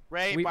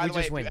 Ray, We by the way,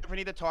 just if win. you ever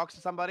need to talk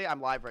to somebody,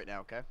 I'm live right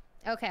now, okay?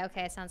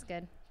 Okay, sounds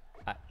good.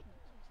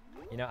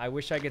 You know, I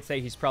wish I could say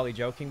he's probably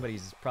joking, but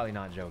he's probably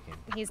not joking.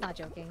 He's not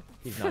joking.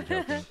 He's not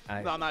joking.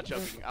 No, I'm not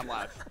joking. I'm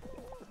live.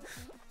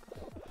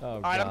 Oh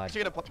All right, I'm god.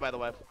 actually gonna play, by the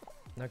way.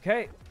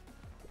 Okay.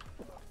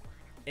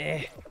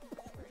 Eh.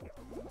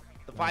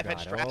 The 5-head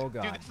god, strat. oh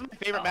god. Dude, this is my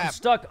favorite I'm map.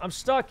 stuck. I'm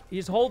stuck.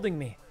 He's holding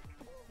me.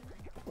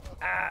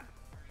 Ah.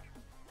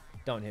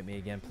 Don't hit me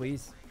again,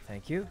 please.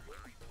 Thank you.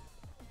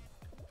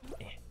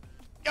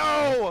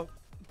 Go!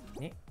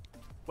 Eh.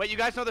 Wait, you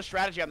guys know the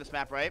strategy on this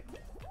map, right?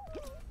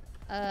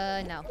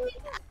 No.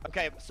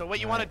 Okay, so what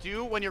you want to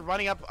do when you're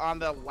running up on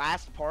the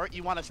last part,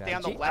 you want to stay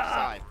on the Strategy? left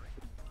side.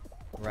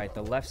 Right,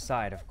 the left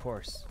side, of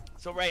course.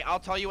 So, Ray, I'll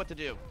tell you what to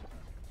do.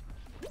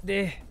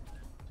 Eh.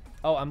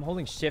 Oh, I'm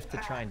holding shift to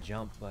try and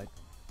jump, but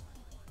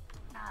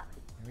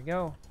here we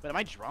go. Wait, am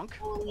I drunk?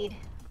 Lead.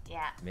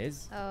 Yeah.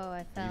 Miz, Oh,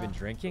 I fell. you been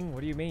drinking?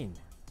 What do you mean?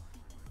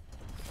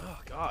 Oh,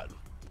 God.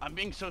 I'm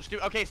being so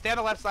stupid. Okay, stay on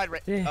the left side, Ray.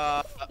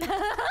 Yeah.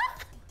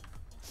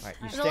 All right,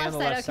 you The stay on left the side,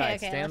 left okay, side.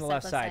 okay, Stay on the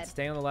left left side, side. left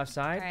Stay on the left All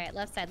side. right,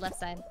 left side, left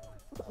side.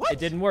 What? It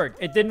didn't work.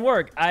 It didn't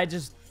work. I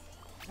just.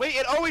 Wait,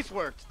 it always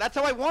worked. That's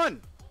how I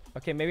won.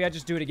 Okay, maybe I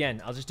just do it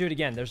again. I'll just do it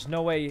again. There's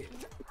no way.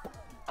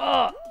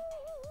 Oh!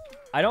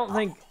 I don't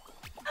think.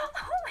 Oh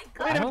my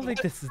god. I don't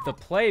think this is the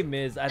play,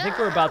 Miz. I think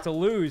we're about to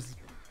lose.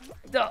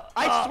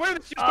 I swear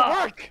this used to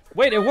work.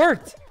 Wait, it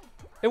worked.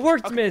 It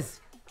worked, Okay. Miz.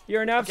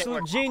 You're an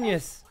absolute worked.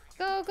 genius.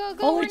 Go, go,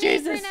 go. Holy we're near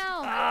Jesus!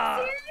 now.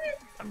 Ah,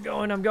 I'm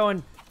going. I'm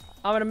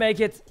gonna make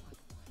it.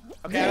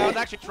 Okay, I was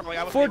actually trolling.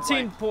 I was being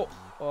 14 polite. po-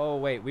 Oh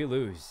wait, we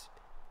lose.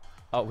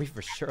 Oh, we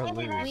for sure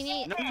lose. We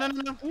need. No.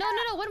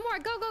 No, one more.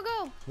 Go, go,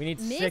 go. We need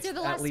Miz, 6 you're the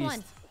at last least.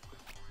 one.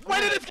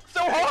 Why did it get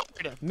so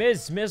hard?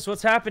 Miz,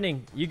 what's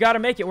happening? You gotta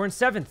make it. We're in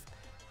 7th.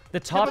 The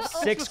top but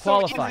this 6 was so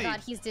qualify. Oh easy. god,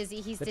 he's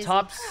dizzy. He's The dizzy.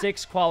 top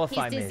 6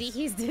 qualify, He's dizzy. Miz.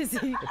 He's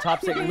dizzy. The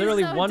top 6, He's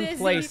literally so one dizzy.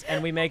 place,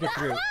 and we make it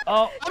through.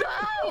 Oh,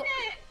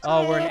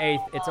 oh, we're in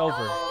 8th. It's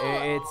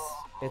over.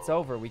 It's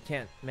over. We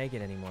can't make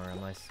it anymore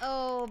unless.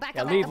 Oh, back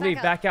Yeah, up. leave,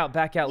 back out.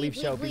 Leave,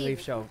 Show, leave.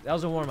 leave show. That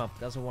was a warm up.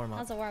 That was a warm up.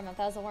 That was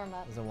a warm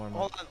up.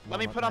 Hold on. Let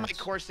me put on my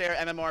Corsair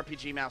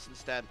MMORPG mouse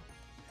instead.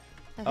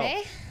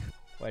 Okay.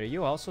 Wait, are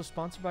you also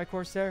sponsored by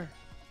Corsair?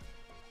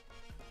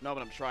 No,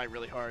 but I'm trying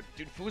really hard.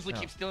 Dude, Fuslie No.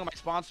 keeps stealing my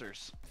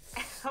sponsors.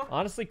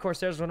 Honestly,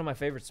 Corsair is one of my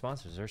favorite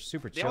sponsors. They're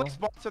super The chill. only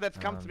sponsor that's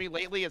come to me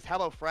lately is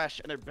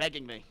HelloFresh, and they're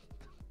begging me.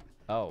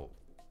 Oh,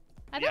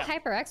 I Yeah.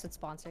 bet HyperX would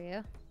sponsor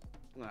you.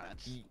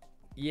 That's...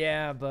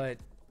 yeah, but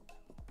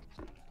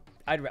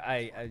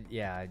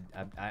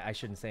I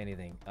shouldn't say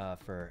anything. No,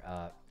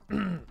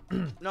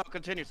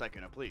 continue,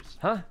 Sykkuno, please.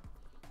 Huh?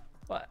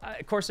 Well,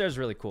 Corsair is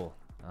really cool.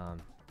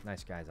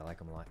 Nice guys. I like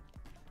them a lot.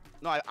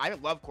 No, I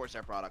love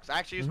Corsair products. I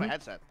actually use my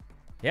headset.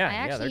 Yeah, I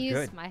yeah, they're actually use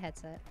good. my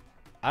headset.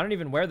 I don't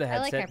even wear the I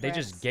like headset. They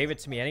just HyperX. gave it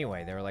to me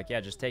anyway. They were like,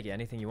 yeah, just take it.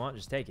 Anything you want,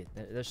 just take it.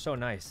 They're so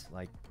nice.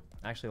 Like,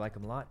 I actually like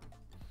them a lot.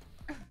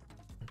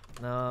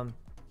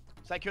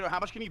 Sykkuno, how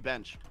much can you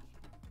bench?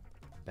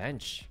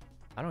 Bench.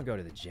 I don't go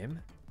to the gym.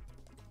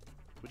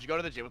 Would you go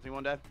to the gym with me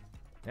one day?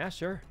 Yeah,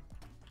 sure.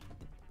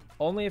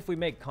 Only if we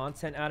make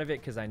content out of it,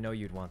 because I know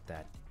you'd want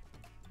that.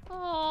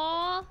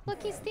 Aw,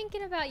 look, he's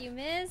thinking about you,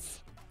 Miz.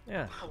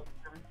 Yeah.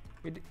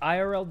 We'd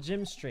IRL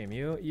gym stream,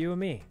 you and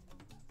me.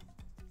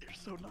 You're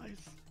so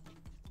nice.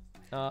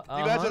 You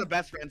You guys are the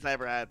best friends I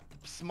ever had.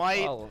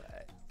 Smite, Well,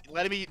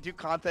 letting me do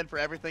content for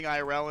everything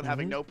IRL and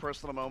having no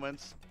personal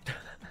moments.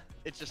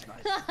 It's just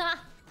nice.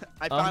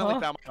 I finally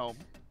found my home.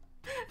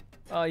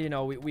 Oh, you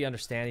know, we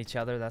understand each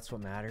other. That's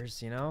what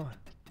matters, you know?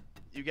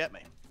 You get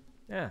me.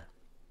 Yeah.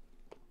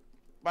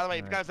 By the way,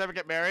 if you guys ever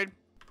get married,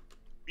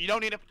 you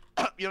don't need a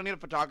you don't need a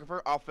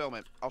photographer. I'll film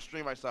it. I'll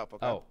stream myself.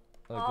 Okay. Oh,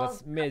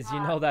 look, Miz, you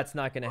know that's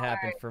not gonna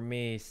happen for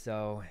me.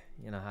 So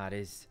you know how it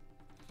is.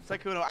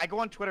 Sykkuno, I go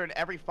on Twitter and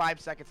every 5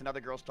 seconds another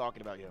girl's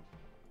talking about you.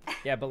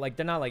 Yeah, but like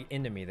they're not like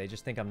into me. They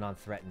just think I'm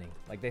non-threatening.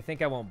 Like they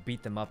think I won't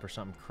beat them up or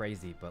something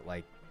crazy. But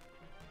like,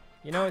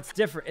 you know, it's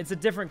different. It's a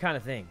different kind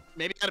of thing.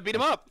 Maybe you gotta beat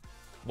him up.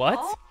 What?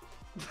 Oh?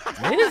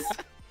 Miz?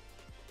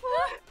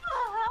 What the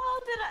hell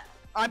did I?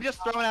 I'm just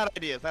throwing out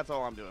ideas. That's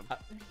all I'm doing.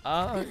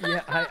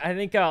 Yeah, I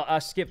think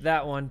I'll skip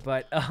that one.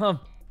 But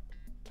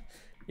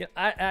yeah,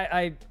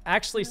 I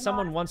actually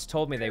someone once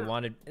told me they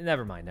wanted.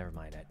 Never mind.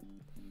 Ed.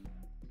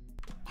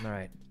 All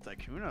right.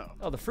 Sykkuno.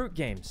 Oh, the fruit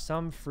game.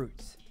 Some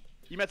fruits.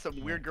 You met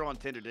some weird girl on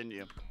Tinder, didn't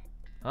you?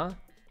 Huh?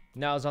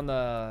 No, I was on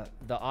the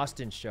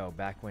Austin show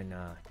back when.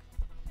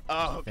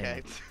 Oh,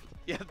 okay.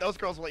 Yeah, those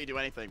girls will let you do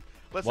anything.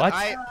 Listen, What?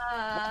 I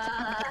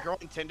met a girl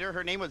on Tinder.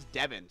 Her name was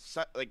Devin.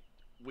 Like,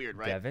 weird,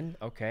 right? Devin.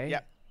 Okay.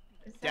 Yeah.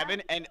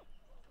 Devin, and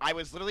I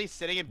was literally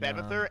sitting in bed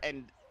with her,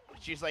 and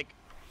she's like,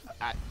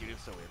 dude,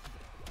 it's so weird.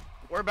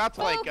 We're about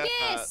to like.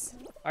 Focus!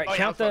 All right, oh,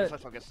 count yeah, the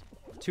let's focus.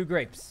 2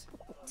 grapes.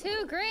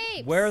 2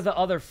 grapes. Where are the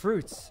other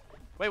fruits?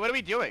 Wait, what are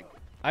we doing?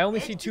 I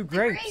only see 2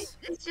 grapes.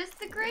 It's just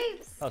the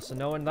grapes. Oh, so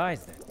no one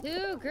dies then.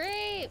 2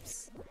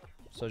 grapes.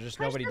 So just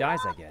Push nobody them dies,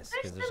 I off, guess, push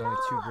because there's them only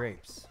 2 off.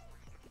 grapes.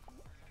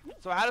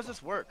 So how does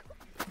this work?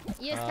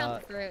 You just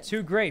count the fruit.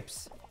 2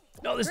 grapes.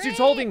 No, this dude's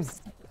holding.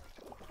 Grapes!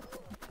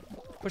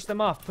 Push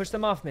them off, miss. Push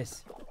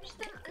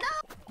them.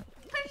 No.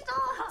 Push them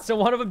off. So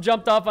one of them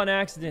jumped off on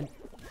accident.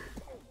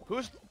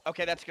 Who's?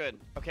 Okay, that's good.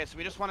 Okay, so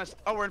we just want to.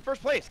 Oh, we're in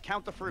first place.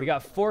 Count the fruit. We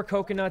got 4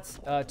 coconuts,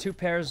 2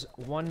 pears,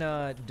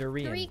 1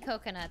 durian. 3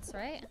 coconuts,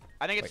 right?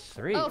 I think Wait, it's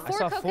 3? Oh, I 4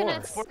 saw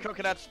coconuts. 4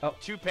 coconuts, Oh.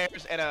 2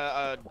 pears, and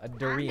a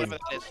durian. whatever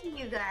that is.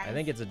 You guys. I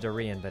think it's a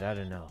durian, but I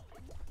don't know.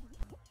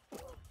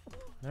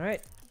 All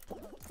right.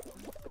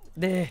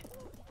 There.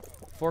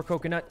 4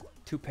 coconut,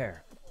 2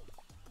 pear.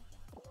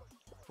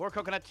 4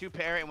 coconut, 2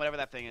 pear, and whatever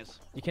that thing is.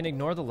 You can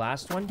ignore the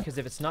last one, because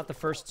if it's not the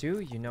first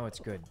 2, you know it's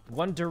good.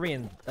 1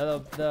 durian,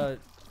 the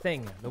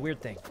thing, the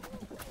weird thing.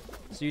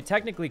 So you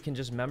technically can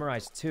just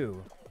memorize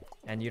 2,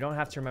 and you don't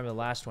have to remember the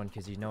last one,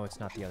 because you know it's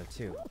not the other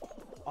 2.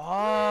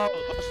 Oh,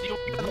 so you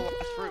want the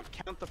last fruit.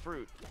 Count the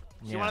fruit. So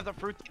you Yeah. want the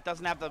fruit that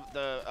doesn't have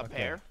a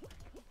pear?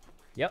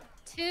 Yep.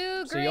 2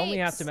 grapes. So you only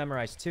have to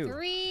memorize 2.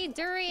 3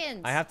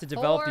 durians. I have to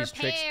develop 4 these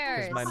tricks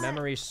because my pears.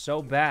 memory's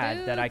so bad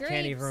 2 that I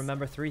can't even grapes.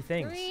 remember 3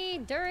 things. 3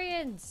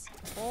 durians.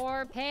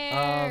 4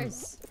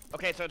 pears.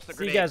 Okay, so it's the See,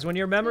 grenade. guys, when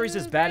your memory's 2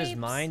 as bad as grapes,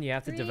 mine, you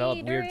have to 3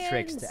 develop weird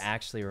tricks durians. to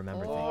actually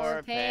remember things.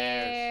 4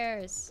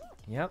 pears.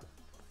 Yep.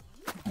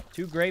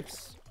 2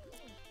 grapes.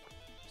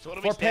 So what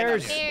do 4 we stand on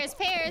pears. here?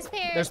 Pears.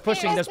 There's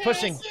pushing, pears, there's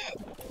pushing.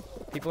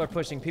 Shit. People are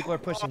pushing, Be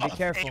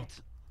careful.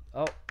 saved.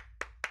 Oh,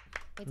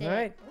 We did all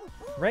right. it.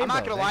 Rainbow. I'm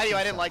not gonna lie to you, I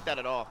thanks didn't like that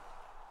at all.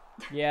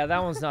 for- Yeah,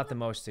 that one's not the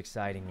most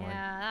exciting one.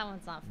 Yeah, that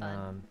one's not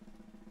fun.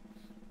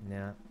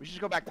 Yeah. We should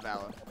just go back to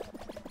Valor.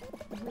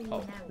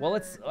 Oh,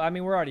 well, I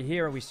mean, we're already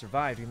here. We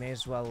survived. We may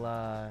as well,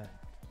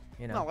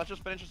 you know. No, let's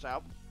just finish this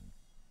out.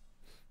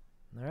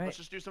 All right. Let's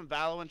just do some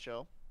Valor and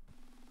chill.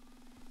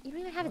 You don't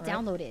even have it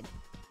Alright. downloaded.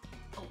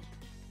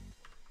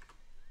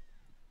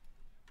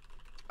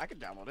 I can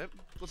download it.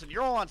 Listen,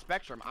 you're all on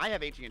Spectrum. I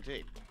have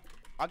AT&T.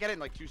 I'll get it in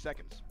like 2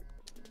 seconds.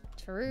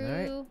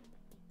 True.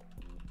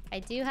 I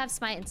do have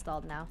Smite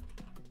installed now.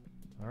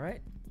 All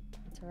right.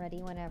 It's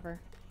ready whenever.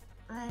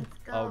 Let's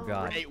go. Oh,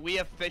 God. Hey, we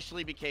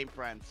officially became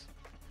friends.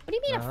 What do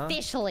you mean Uh-huh.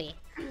 officially?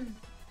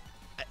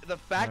 The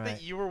fact Alright.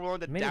 that you were willing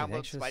to Maybe, download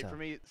thanks for the Spite sub. for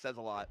me says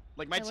a lot.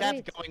 Like, my Hey, what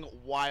chat's are going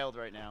wild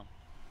right now.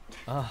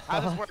 How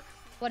does this work?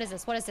 What is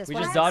this? What is this? We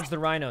What just is dodged the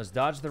rhinos.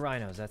 Dodge the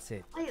rhinos. That's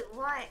it. Wait,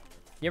 what?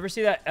 You ever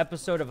see that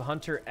episode of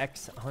Hunter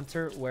x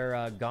Hunter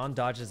where Gon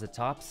dodges the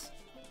tops?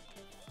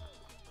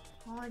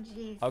 Oh,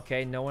 jeez.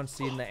 Okay, no one's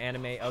seen the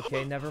anime.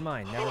 Okay, never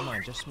mind.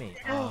 Just me.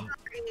 No,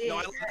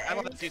 I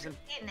love that season.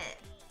 Getting it.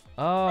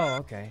 Oh,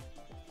 okay.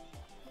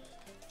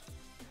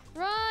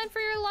 Run for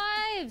your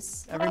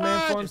lives! Every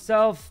man for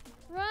himself.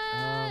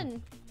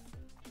 Run!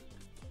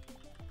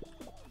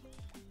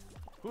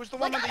 Who's the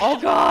one with the... Oh,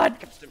 God!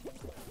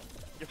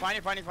 You're fine,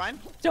 you're fine, you're fine?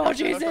 Oh, That's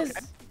Jesus!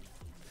 okay.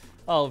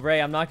 Oh,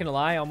 Ray, I'm not gonna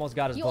lie. I almost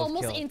got us You both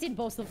almost killed. inted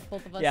both of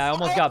us. Yeah, I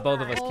almost got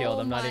both of us Oh killed.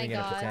 I'm not my even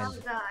gonna God. Oh,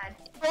 pretend. God.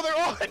 Oh, they're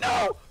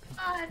all... No!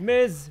 God.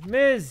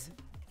 Miz!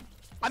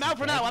 I'm out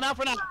for now, I'm out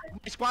for now.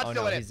 My squad's Oh,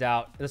 still no, in it. he's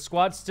out. The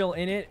squad's still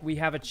in it. We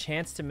have a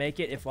chance to make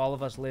it if all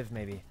of us live,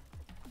 maybe.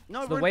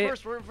 No, So the we're way in it-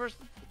 first, we're in first.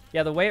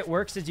 Yeah, the way it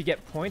works is you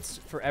get points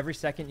for every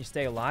second you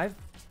stay alive,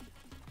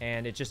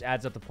 and it just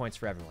adds up the points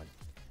for everyone.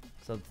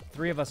 So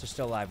 3 of us are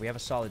still alive. We have a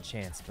solid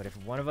chance, but if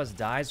one of us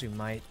dies, we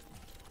might...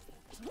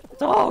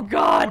 Oh,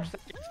 God!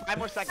 5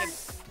 more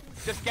seconds.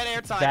 Just get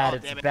airtime. Bad, Oh,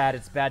 it's damn it. bad,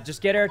 it's bad.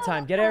 Just get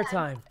airtime, get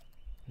airtime.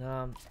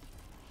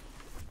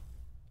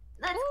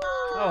 Let's go.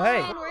 Oh,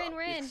 hey.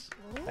 We're in. Yes.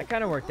 That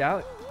kind of worked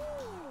out.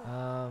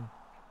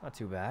 Not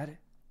too bad.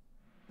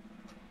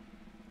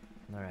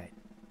 All right.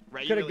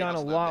 Right, Could have really gone a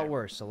hustled out lot there.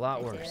 worse. A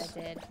lot worse. I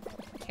did.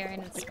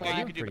 Carrying the We're squad.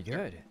 doing pretty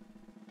good.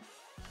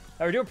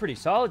 Oh, we're doing pretty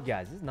solid,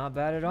 guys. This is not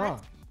bad at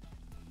all.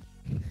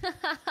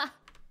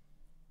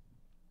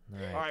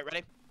 All right,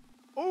 ready?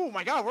 Oh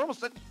my God, we're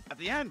almost at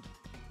the end.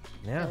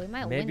 Yeah, we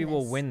might maybe win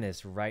we'll this. win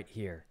this right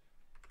here.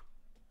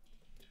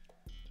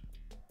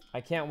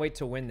 I can't wait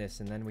to win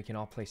this, and then we can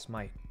all play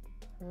Smite.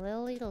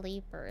 Lily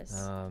Leapers.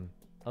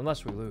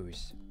 Unless we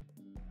lose.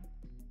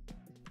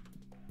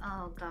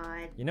 Oh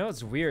God. You know,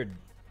 it's weird.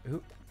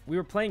 We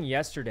were playing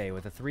yesterday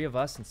with the 3 of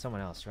us and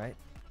someone else, right?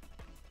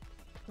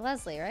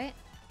 Leslie, right?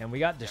 And we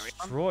got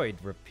destroyed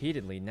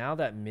repeatedly. Now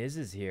that Miz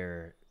is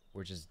here,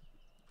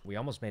 we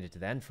almost made it to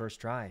the end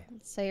first try.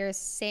 So you're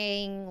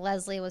saying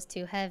Leslie was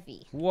too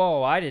heavy?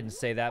 Whoa, I didn't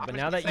say that, but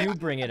now that you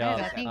bring it up,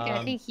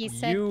 I think he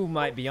said... you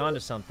might be onto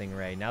something,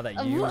 Ray, now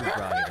that you brought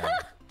it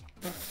up.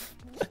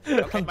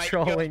 Okay, I'm Mike,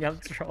 trolling, go. I'm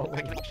trolling.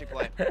 I can actually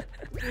play.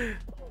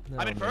 No,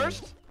 I'm in man.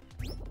 first.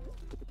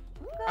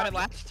 I'm in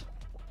last.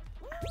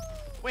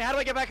 Wait, how do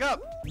I get back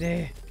up?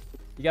 You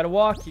gotta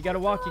walk, you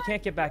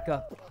can't get back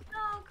up.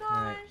 Oh gosh.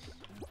 Alright.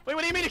 Wait,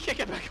 what do you mean I can't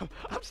get back up?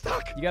 I'm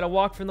stuck. You gotta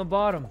walk from the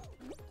bottom.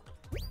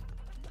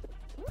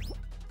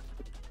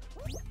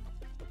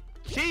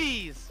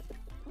 Jeez.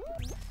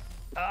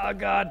 Oh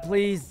god,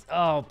 please.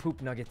 Oh,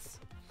 poop nuggets.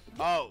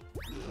 Oh.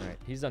 Alright,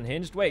 he's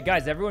unhinged. Wait,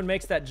 guys, everyone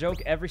makes that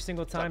joke every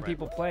single time Ray?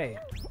 people play.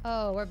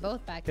 Oh, we're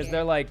both back here. Because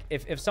they're like,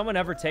 if someone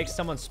ever takes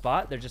someone's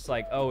spot, they're just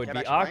like, oh, it'd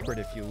Yeah, be I'm actually awkward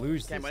if you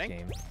lose Okay, I'm this winning.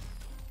 game.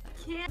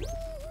 Can't.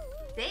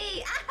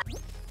 Stay.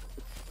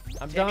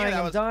 I'm Hey, dying, that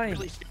I'm was dying.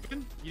 Really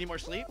stupid. You need more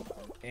sleep?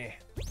 Eh.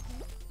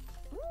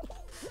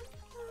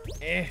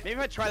 Maybe if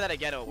I try that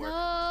again, it'll work.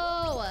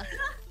 No!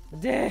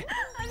 Deh.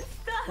 I'm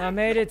stuck. I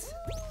made it.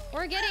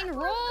 We're getting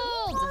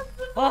rolled!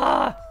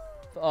 Ah!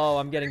 Oh,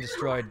 I'm getting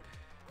destroyed.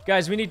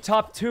 Guys, we need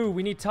top 2.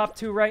 We need top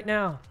 2 right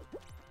now.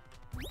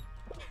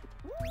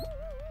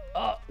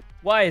 Oh,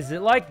 why is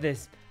it like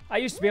this? I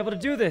used to be able to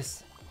do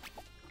this.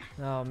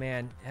 Oh,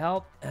 man.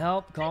 Help,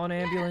 help. Call an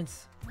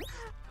ambulance.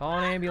 Call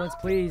an ambulance,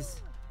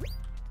 please.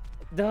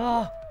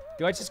 Duh.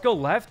 Do I just go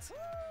left?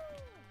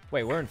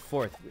 Wait, we're in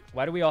 4th.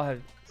 Why do we all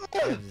have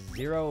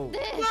 0?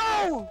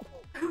 No!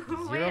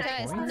 0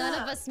 Guys, points?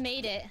 none of us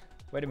made it.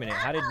 Wait a minute.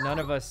 How did none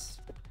of us...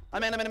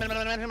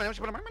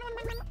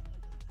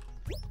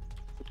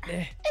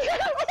 Eh,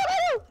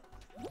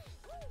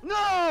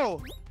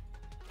 No!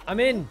 I'm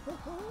in.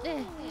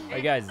 Eh.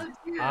 Hey, guys.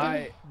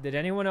 Did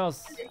anyone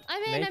else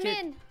I'm in, make I'm it?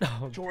 in.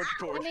 Oh, George.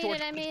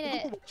 I made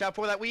it. Watch out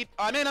for that weed.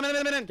 I'm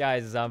in.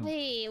 guys,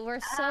 Wait, we're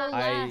so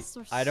lost.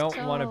 We're I don't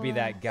so want to be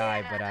that lost.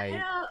 guy, but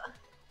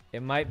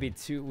it might be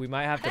too. We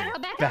might have to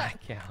Back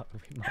out.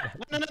 We might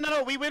have-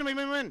 No. We win.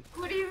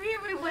 What do you mean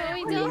we win?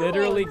 we we doing?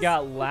 literally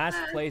got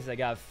last place. I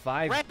got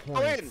 5 Red, go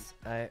in. points.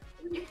 I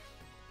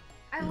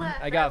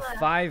left. I got left.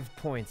 5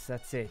 points.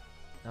 That's it.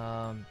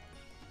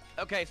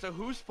 Okay, so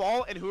who's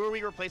fall and who are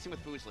we replacing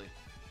with Fuslie?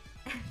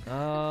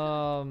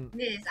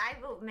 Miz, I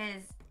vote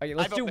Miz. Okay,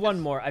 let's I do vote one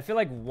Miz. more. I feel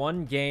like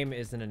one game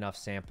isn't enough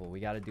sample. We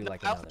got to do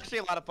like That was another. actually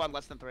a lot of fun.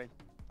 Less than 3.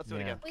 Let's do it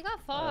Yeah. again. We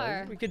got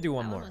far. We could do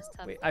one That more. one was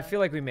tough, I though. feel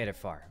like we made it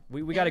far.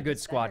 We Yeah, got a we good did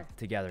squad better.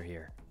 together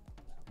here.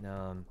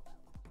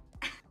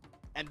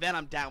 And then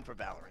I'm down for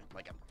Valorant.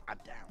 Like I'm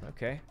down.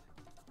 Okay.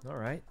 All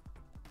right.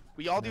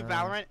 We all do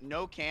Valorant,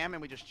 no cam,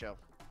 and we just chill.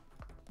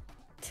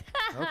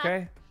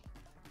 Okay.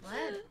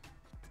 What?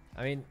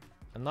 I mean,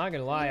 I'm not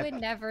gonna lie. You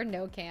would never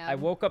know Cam. I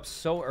woke up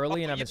so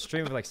early and I've yeah. been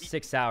streaming for like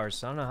 6 hours,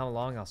 so I don't know how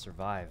long I'll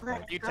survive. Let's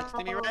But You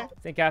texting me, Ray? I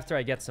think after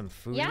I get some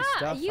food Yeah, and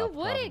stuff, you I'll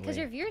wouldn't, because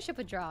your probably- viewership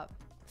would drop.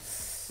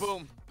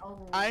 Boom.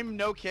 Oh. I'm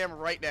no cam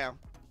right now.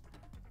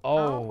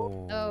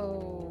 Oh.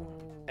 Oh.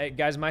 Hey,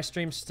 guys, my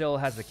stream still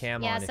has the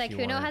cam Yeah, on. If you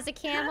Sykkuno want. has a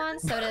cam on,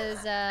 so does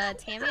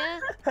Tamia.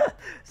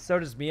 So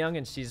does Myung,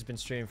 and she's been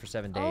streaming for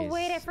 7 days. Oh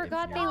wait, I if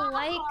forgot you- they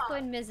like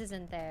when Miz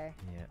isn't there.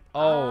 Yeah.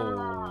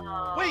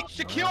 Oh. Wait,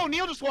 Shaquille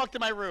O'Neal just walked in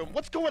my room.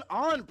 What's going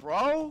on,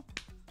 bro?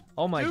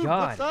 Oh my Dude,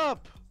 God. what's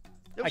up?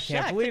 Yo, I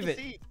can't Shaq, believe take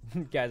a it.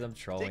 seat. Guys, I'm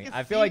trolling. a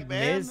I feel seat, like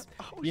man. Miz,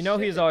 Oh, you know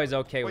he's shit. always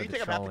okay Well, with you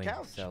the take him off the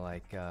trolling. couch. So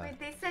like, Wait,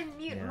 they said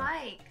mute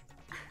yeah. mic.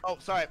 Oh,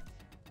 sorry.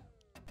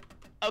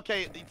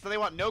 Okay, so they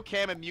want no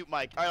cam and mute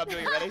mic. All right, I'm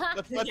doing it. Ready?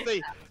 Let's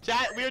see.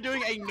 Chat, we are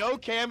doing a no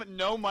cam,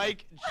 no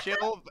mic,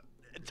 chill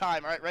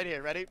time. All right, right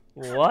here. Ready?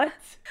 what?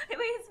 Wait,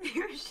 his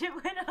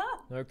viewership went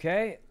up.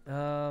 Okay.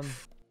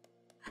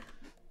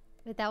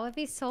 Wait, that would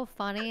be so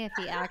funny if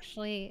he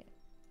actually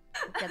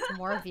gets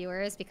more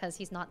viewers because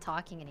he's not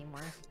talking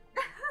anymore.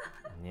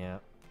 Yeah.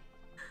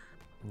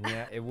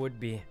 Yeah, it would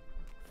be.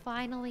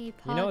 Finally,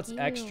 You know what's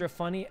extra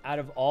funny? Out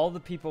of all the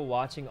people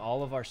watching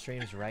all of our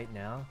streams right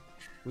now,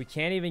 we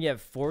can't even get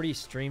 40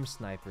 stream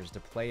snipers to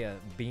play a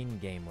bean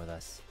game with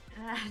us.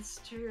 That's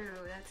true.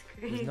 That's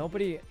There's crazy.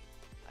 nobody.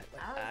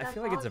 I that's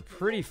feel like it's a awesome.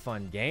 pretty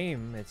fun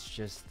game. It's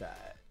just,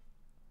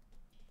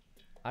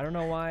 I don't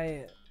know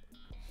why.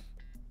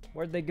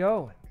 Where'd they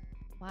go?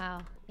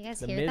 Wow, you guys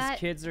The hear Miz that?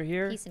 kids are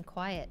here. Peace and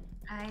quiet.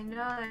 I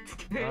know. It's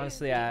crazy.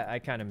 Honestly, I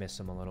kind of miss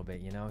him a little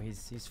bit. You know,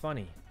 he's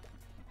funny.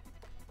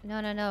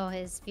 No,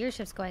 his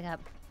viewership's going up.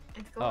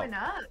 It's going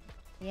up.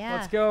 Yeah.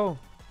 Let's go.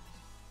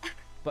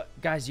 But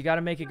guys, you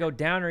gotta make it go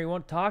down or he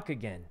won't talk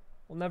again.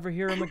 We'll never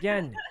hear him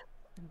again.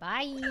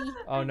 Bye.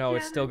 Oh no,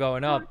 it's still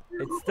going up.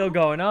 It's still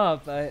going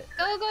up. Go,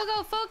 go,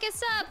 go.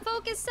 Focus up.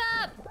 Focus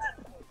up.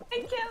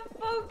 I can't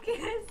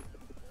focus.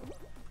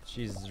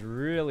 She's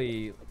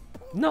really...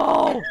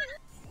 No!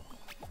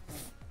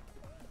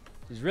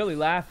 She's really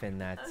laughing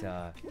that,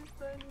 a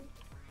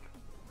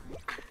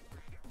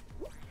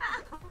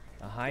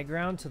high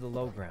ground to the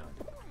low ground.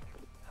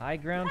 High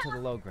ground to the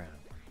low ground.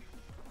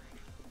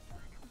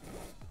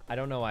 I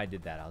don't know why I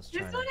did that. I was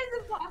trying This one to... is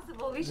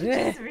impossible. We should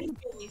just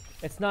repeat.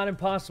 It's not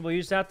impossible. You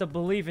just have to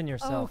believe in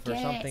yourself or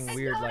something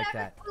weird like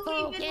that.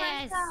 Believe in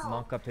myself.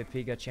 Monka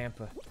Pipiga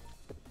Champa.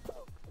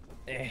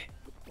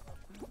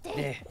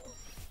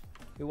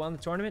 Who won the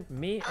tournament?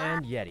 Me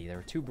and Yeti. There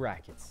were 2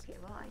 brackets. Okay,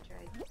 well, I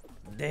tried.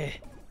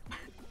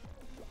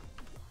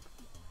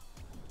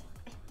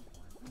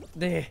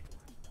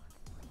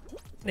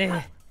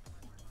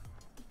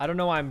 I don't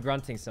know why I'm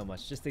grunting so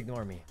much. Just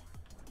ignore me.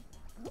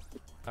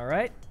 All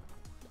right?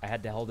 I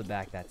had to hold it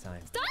back that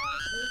time.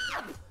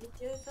 Stop!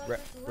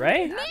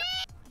 Ray?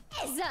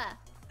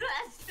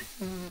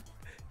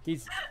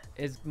 Miz!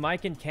 His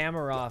mic and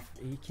camera off.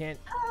 He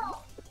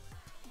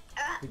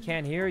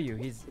can't hear you.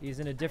 He's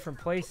in a different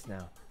place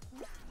now.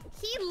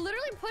 He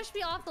literally pushed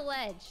me off the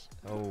ledge.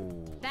 Oh.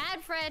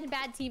 Bad friend,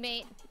 bad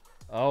teammate.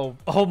 Oh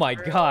my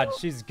God.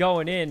 She's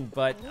going in,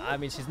 but I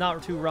mean, she's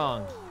not too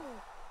wrong.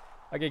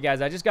 Okay,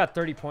 guys, I just got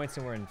 30 points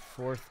and we're in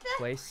 4th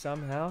place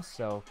somehow.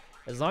 So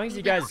as long as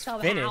you guys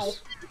finish,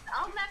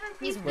 I'll never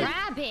be He's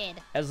rabid.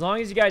 as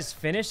long as you guys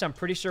finish, I'm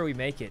pretty sure we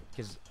make it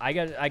because I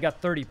got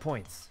 30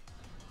 points.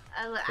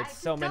 It's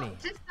so many.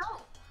 Just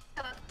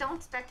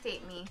don't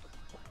spectate me.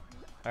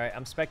 All right,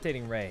 I'm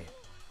spectating Ray.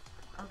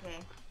 Okay.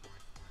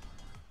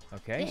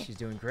 Okay, she's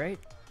doing great.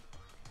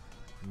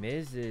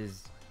 Miz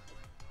is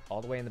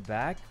all the way in the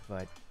back,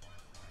 but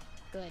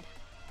Good.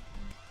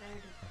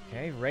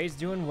 okay, Ray's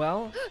doing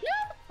well. No!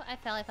 I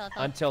fell.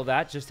 Until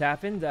that just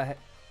happened. I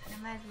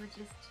might as well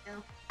just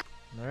chill.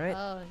 All right.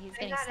 Oh, he's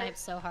getting sniped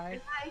so hard.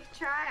 If I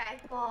try, I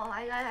fall.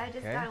 I just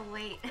Okay. gotta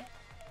wait.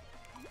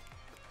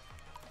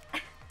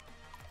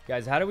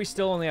 Guys, how do we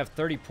still only have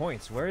 30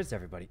 points? Where is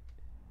everybody?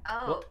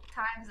 Oh, Well-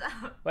 time's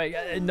up.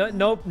 Wait,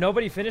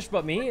 nobody finished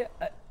but me?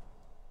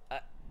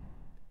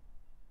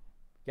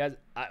 Guys,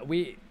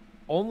 we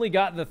only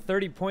got the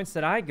 30 points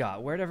that I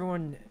got. Where'd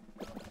everyone...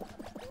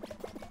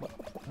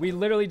 We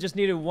literally just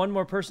needed one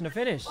more person to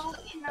finish. Well,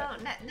 you know,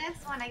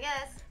 next one, I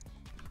guess.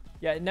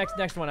 Yeah,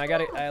 next one. I got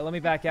it. Let me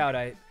back out.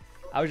 I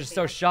was just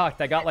so shocked.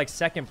 I got like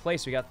 2nd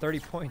place. We got 30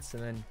 points,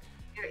 and then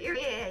Yeah.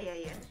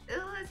 It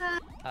was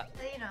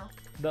you know.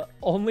 the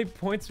only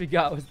points we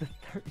got was the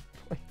 30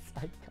 points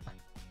I got.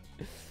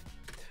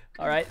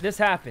 All right, this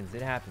happens.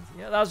 It happens.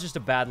 Yeah, that was just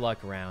a bad luck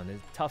round.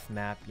 It's a tough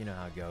map. You know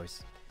how it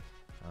goes.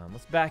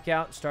 Let's back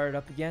out and start it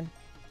up again.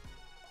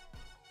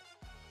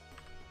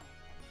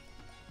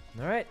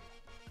 All right.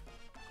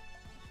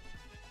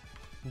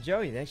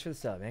 Joey, thanks for the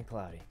sub, and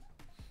Cloudy.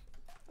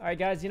 All right,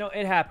 guys, you know,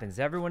 it happens.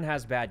 Everyone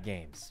has bad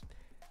games.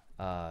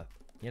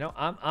 You know,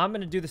 I'm going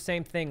to do the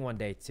same thing one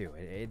day, too.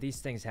 These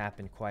things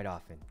happen quite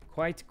often.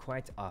 Quite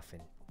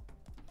often.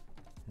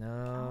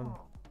 Oh,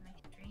 my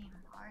dream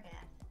hard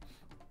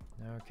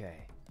ass.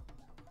 Okay.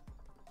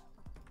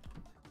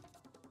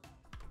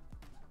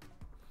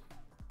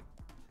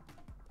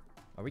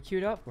 Are we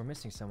queued up? We're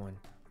missing someone.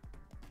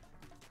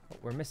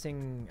 We're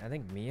missing, I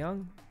think,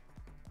 Myung?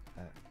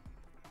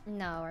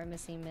 No, we're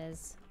missing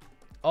Miz.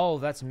 Oh,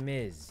 that's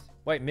Miz.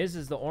 Wait, Miz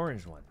is the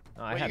orange one.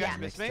 Oh, I Wait, had you that guys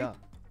mixed missed me? up.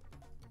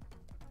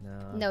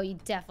 No. No, you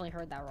definitely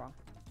heard that wrong.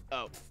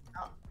 Oh.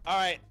 All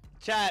right,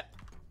 chat.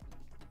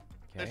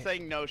 Okay. They're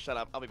saying no. Shut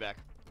up. I'll be back.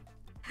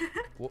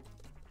 Well,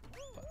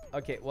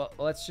 okay, well,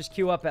 let's just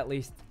queue up at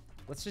least.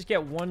 Let's just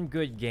get one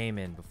good game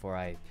in before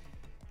I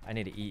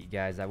need to eat,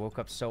 guys. I woke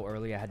up so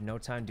early. I had no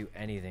time to do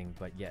anything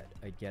but get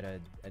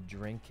a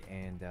drink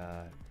and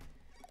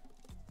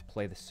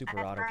play the Super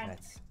Auto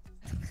Pets.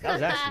 That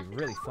was actually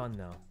really fun,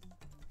 though.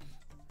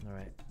 All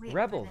right. Wait,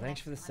 Rebel, for the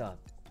thanks for the next sub.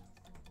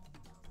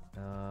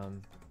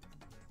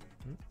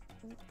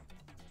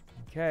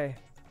 Okay.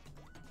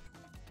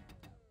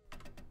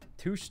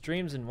 2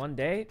 streams in one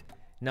day?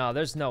 No,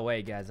 there's no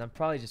way, guys. I'm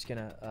probably just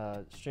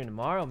gonna stream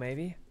tomorrow,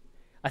 maybe.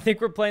 I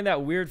think we're playing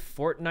that weird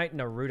Fortnite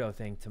Naruto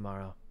thing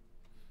tomorrow.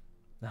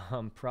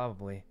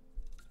 Probably.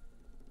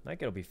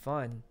 Like, it'll be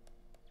fun.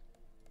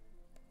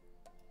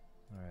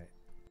 All right.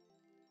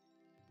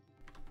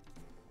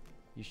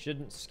 You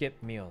shouldn't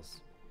skip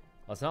meals.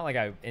 Well, it's not like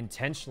I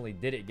intentionally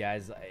did it,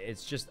 guys.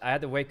 It's just I had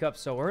to wake up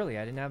so early.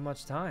 I didn't have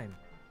much time.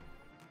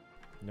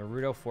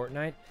 Naruto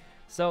Fortnite.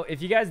 So,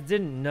 if you guys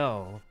didn't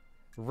know,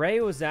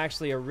 Ray was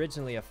actually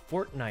originally a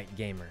Fortnite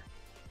gamer.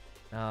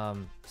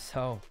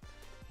 So,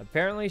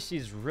 apparently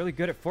she's really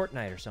good at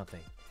Fortnite or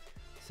something.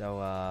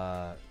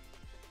 So,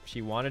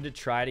 she wanted to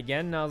try it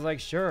again, and I was like,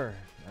 sure.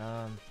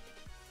 Yeah,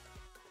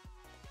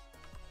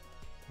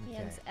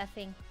 Okay. it's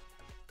effing.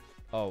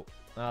 Oh,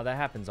 that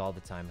happens all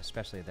the time,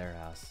 especially at their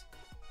house.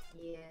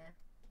 Yeah.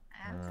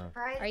 I'm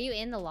surprised. Are you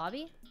in the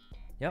lobby?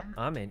 Yep,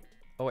 I'm in.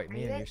 Oh, wait, Are you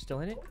Mia, in? you're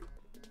still in it?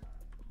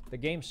 The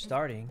game's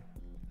starting.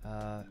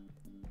 Mio?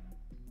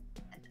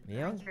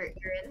 You're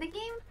in the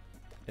game?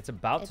 It's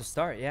about to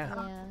start, yeah.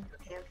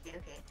 Yeah. Okay.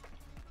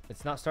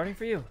 It's not starting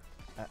for you.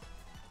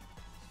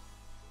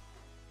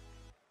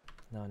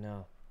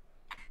 No.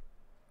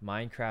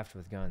 Minecraft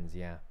with guns,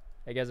 yeah.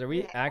 Hey guys, are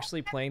we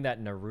actually playing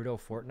that Naruto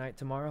Fortnite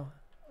tomorrow?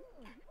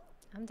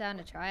 I'm down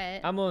to try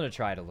it. I'm willing to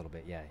try it a little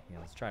bit, yeah.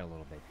 Let's try it a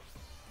little bit.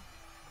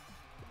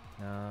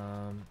 We're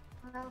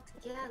all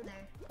together.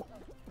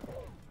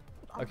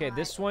 Okay,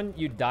 this one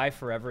you die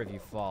forever if you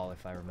fall,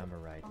 if I remember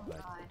right. Oh But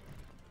god.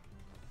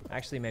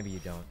 actually, maybe you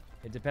don't.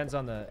 It depends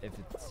on if it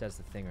says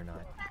the thing or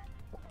not.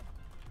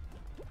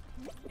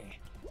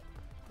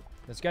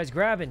 This guy's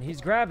grabbing.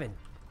 He's grabbing.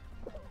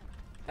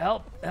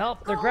 Help!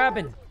 They're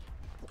grabbing.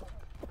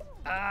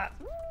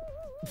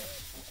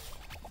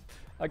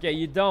 Okay,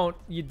 you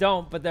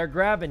don't, but they're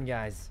grabbing,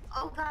 guys.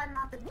 Oh god,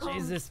 not the gold.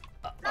 Jesus.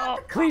 Oh,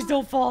 please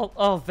don't fall.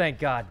 Oh, thank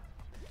God.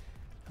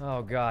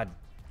 Oh, God.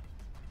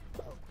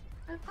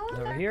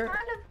 Over here.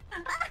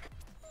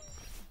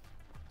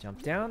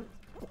 Jump down.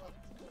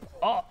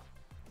 Oh.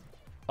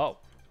 Huh?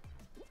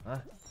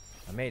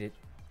 I made it.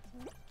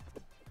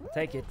 I'll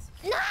take it.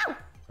 No!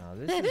 Oh,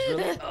 this is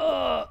really...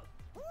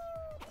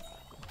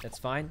 That's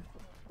fine.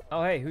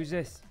 Oh, hey, who's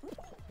this? I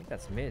think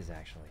that's Miz,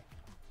 actually.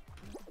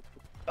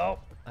 Oh,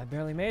 I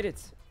barely made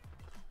it.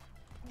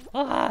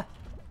 Ah!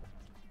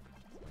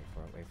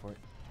 Wait for it.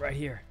 Right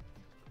here.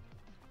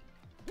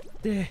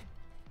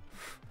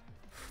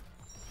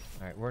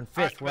 Alright, we're in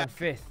fifth. We're in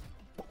fifth.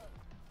 Come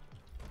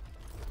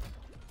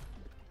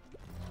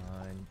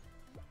on.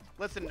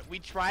 Listen, we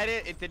tried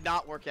it. It did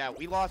not work out.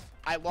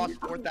 I lost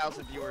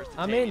 4,000 viewers to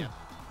I'm Tanya. in.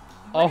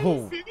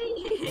 Oh.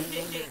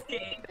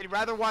 They'd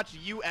rather watch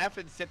UF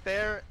and sit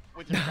there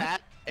with your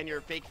cat and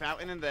your fake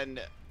fountain than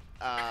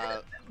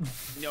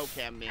no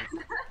cam me.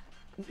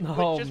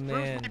 Oh, Which just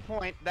man. proves my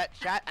point that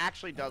chat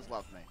actually does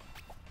love me.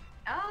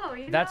 Oh,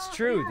 you That's know,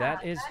 true. yeah,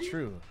 That is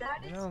true. That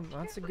You is know,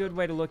 that's a true. good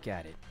way to look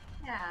at it.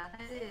 Yeah,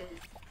 that is.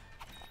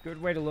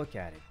 Good way to look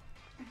at it.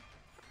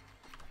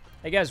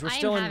 Hey, guys, we're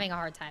still in... having a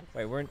hard time.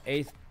 Wait, we're in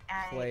 8th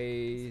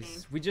place.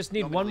 Same. We just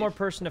need Want me one to more leave?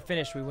 person to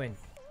finish. We win.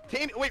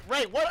 Wait,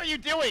 Ray, what are you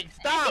doing? I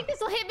Stop! think this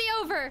will hit me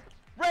over.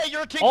 Ray,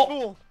 you're a king Oh.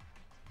 fool!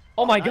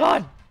 Oh, my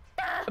God.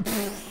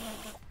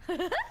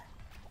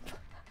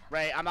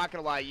 Ray, I'm not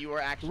gonna lie, you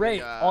were actually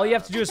Ray, all you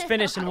have to do is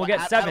finish and we'll get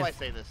How do I 7th.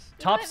 say this?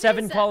 Top What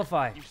 7 is it?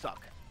 qualify. You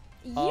suck.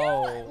 You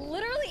Oh.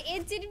 literally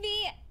inted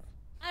me.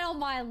 I don't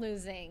mind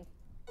losing.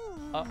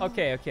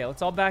 Okay,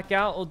 let's all back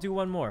out. We'll do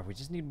one more. We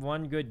just need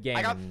one good game.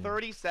 I got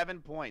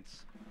 37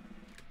 points.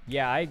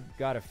 Yeah, I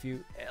got a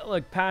few.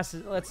 Look, pass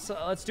it.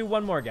 Let's do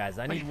one more, guys.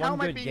 I need How one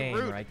am I good being game,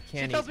 rude? or I She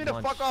can't tells eat me to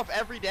lunch. fuck off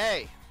every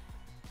day.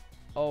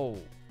 Oh.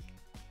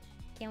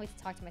 Can't wait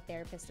to talk to my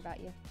therapist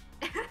about you.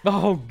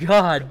 Oh,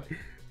 God.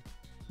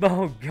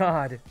 Oh,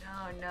 God.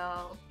 Oh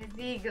no, his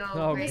ego.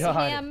 Oh, Ray. God.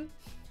 Sam,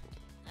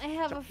 I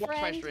have a Watch my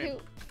friend stream.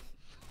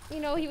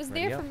 who, he was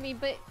Ready there up? for me,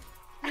 but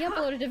he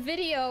uploaded a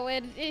video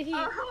and he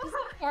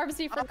farms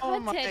me for Oh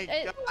my content.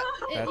 God.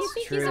 You That's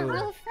think he's a true.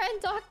 real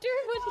friend, Doctor?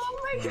 Oh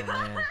my Oh,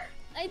 man.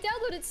 I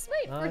downloaded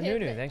Smite for him.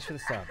 Nunu, thanks for the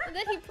sub. And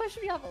then he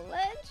pushed me off a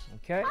ledge.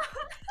 Okay.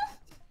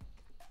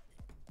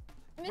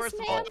 Miss First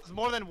of all, Ma'am. it's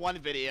more than one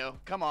video.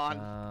 Come on.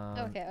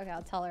 Okay,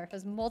 I'll tell her. It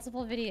was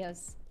multiple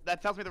videos.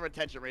 That tells me the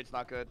retention rate's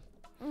not good.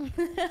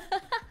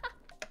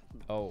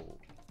 Oh.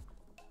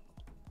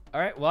 All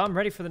right. Well, I'm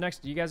ready for the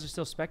next. You guys are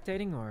still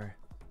spectating, or?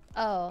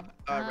 Oh,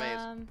 Raise.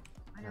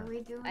 What are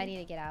we doing? I need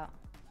to get out.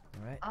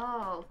 All right.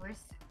 Oh,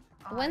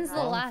 When's the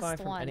no. last Qualify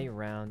from one? any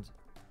round.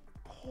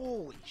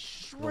 Holy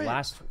shit. The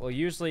last. Well,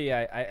 usually,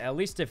 I at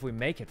least if we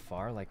make it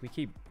far, like we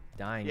keep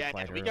dying Yeah,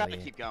 quite we early. gotta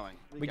keep going.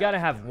 We gotta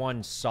have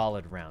one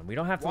solid round. We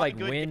don't have to One like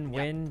good- win,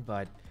 yeah.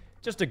 but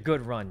just a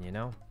good run, you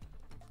know?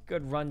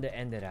 Good run to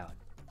end it out.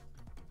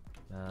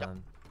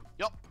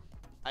 Yup.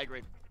 I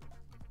agree.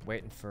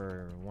 Waiting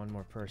for one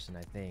more person,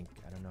 I think.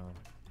 I don't know.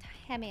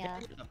 Hemia.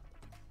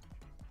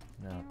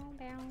 No.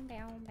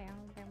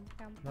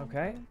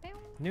 Okay.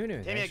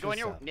 Nunu, Tammy, thanks go for on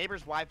your the sub.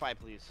 neighbor's Wi-Fi,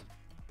 please.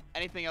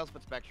 Anything else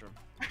but Spectrum.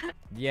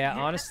 Yeah,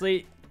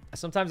 honestly,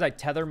 sometimes I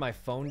tether my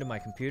phone to my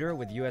computer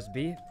with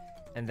USB,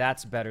 and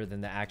that's better than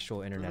the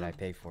actual internet I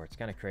pay for. It's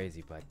kind of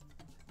crazy, but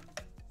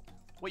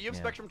Wait, you have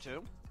Yeah. Spectrum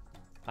too?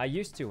 I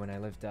used to when I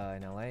lived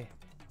in LA. It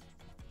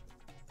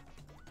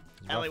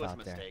LA rough was a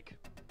out there. mistake.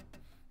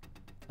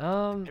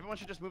 Um, Everyone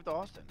should just move to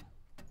Austin.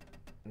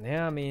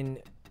 yeah, I mean,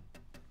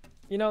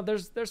 you know,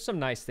 there's some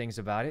nice things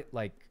about it,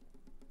 like,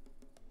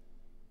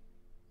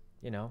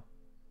 you know.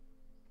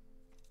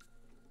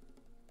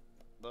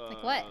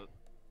 Like what?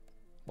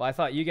 Well, I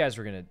thought you guys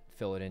were gonna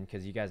fill it in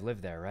because you guys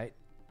live there, right?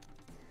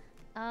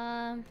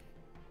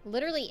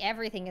 Literally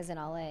everything is in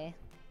LA. Kinda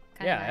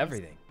Yeah, nice.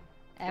 everything.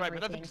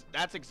 Everything. Right, but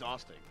that's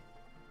exhausting,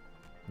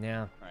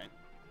 Yeah. right?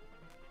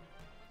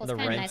 Well, the it's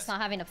kind of rent. nice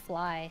not having to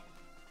fly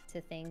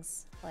to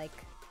things like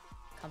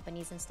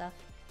companies and stuff.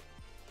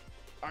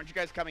 Aren't you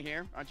guys coming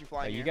here? Aren't you Oh,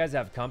 flying you here? guys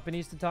have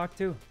companies to talk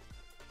to?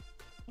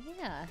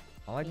 Yeah.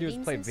 All I do is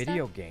Meetings play and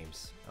video stuff?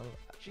 games.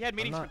 She had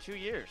meetings not- for 2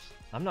 years.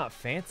 I'm not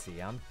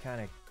fancy. I'm kind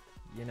of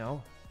you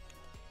know,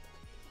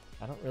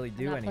 I don't really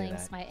do I'm not any playing of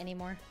that. Smite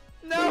anymore.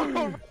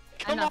 No.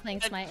 I'm not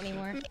playing Smite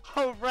anymore.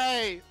 No,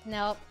 Ray.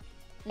 Nope.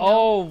 Nope.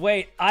 Oh,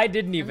 wait. I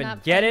didn't even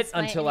not get playing it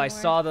Smite until I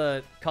anymore. saw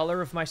the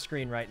color of my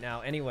screen right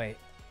now. Anyway,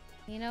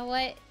 You know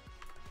what?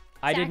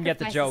 I didn't get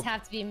the Sacrifices joke.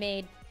 have to be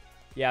made.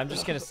 Yeah, I'm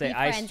just going to say Be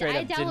I friends. straight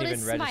up didn't downloaded even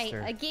Smite,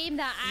 register. a game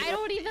that I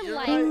don't even You're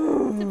like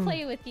right. to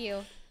play with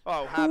you.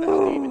 Oh, how the hell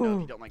do you even know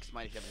if you don't like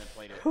Smite if you haven't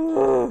played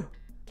it?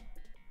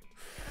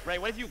 Ray,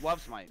 what if you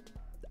love Smite?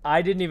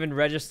 I didn't even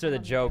register the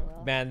don't think I joke.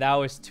 will. Man, that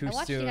was too I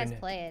watched soon. you guys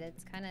play it.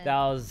 It's kind of.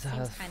 That was,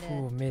 seems kinda...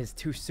 oh, Miz,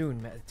 too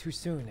soon, man. Too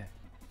soon.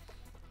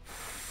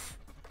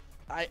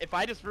 If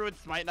I just ruined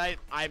Smite Night,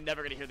 I'm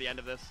never gonna hear the end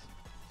of this.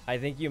 I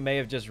think you may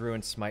have just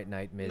ruined Smite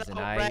Night, Miz, No, and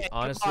I Ray, come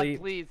on, honestly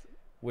please.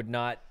 would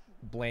not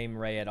blame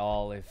Ray at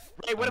all if.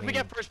 Ray, what I if we mean,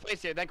 get first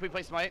place here? Then can we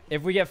play Smite?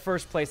 If we get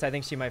first place, I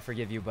think she might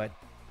forgive you, but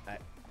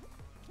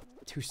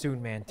too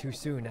soon, man. Too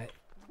soon.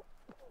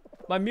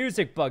 My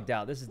music bugged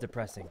out. This is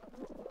depressing.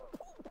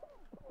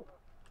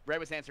 Ray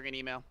was answering an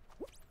email.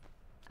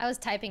 I was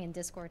typing in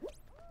Discord.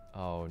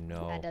 Oh I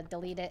no. had to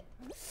delete it.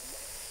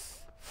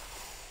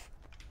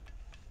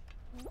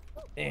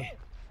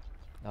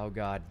 Oh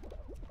god.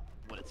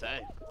 What'd it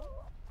say?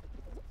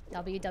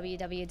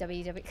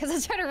 www. Because I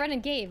was trying to run a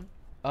game.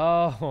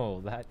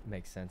 Oh, that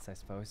makes sense, I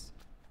suppose.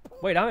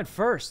 Wait, I'm in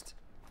first.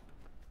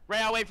 Ray,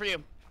 I'll wait for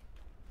you.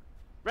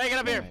 Ray, get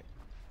up here. Alright.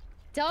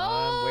 Don't.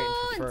 I'm waiting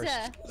for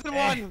first. Listen,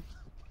 one.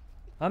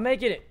 I'm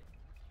making it.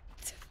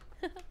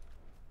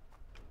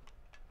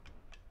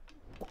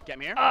 Get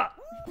me here. Ah!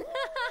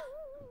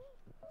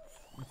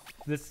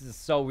 This is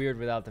so weird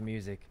without the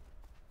music.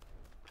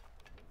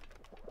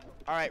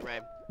 All right, Ray.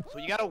 So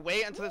you gotta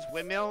wait until this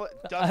windmill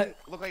doesn't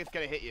look like it's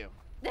gonna hit you.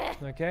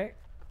 Okay.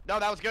 No,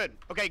 that was good.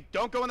 Okay,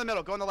 don't go in the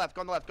middle. Go on the left.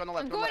 Go on the left. Go on the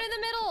left. I'm go on going the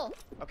in left.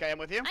 the middle. Okay, I'm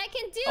with you. I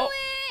can do Oh,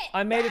 it.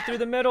 I made it through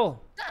the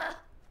middle.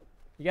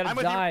 You I'm gotta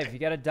with you. dive. You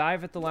gotta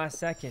dive at the last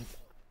second.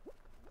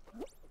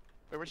 Wait,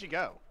 where'd she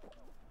go?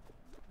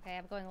 Okay,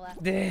 I'm going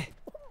left.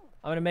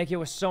 I'm gonna make it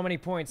with so many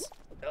points.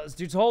 Oh, this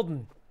dude's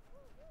holding.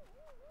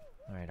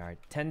 All right.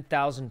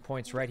 10,000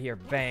 points right here.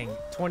 Bang.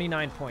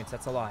 29 points.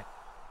 That's a lot.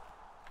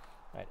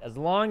 All right. As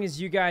long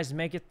as you guys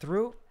make it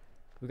through,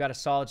 we got a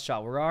solid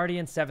shot. We're already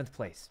in 7th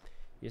place.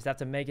 You just have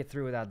to make it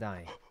through without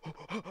dying.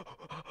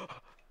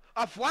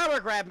 A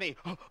flower grabbed me.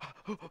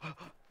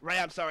 Ray,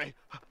 I'm sorry.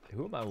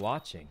 Who am I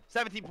watching?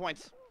 17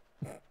 points.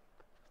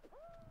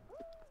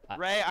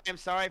 Ray, I am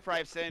sorry for I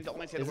have sinned.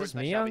 Only say the Is words this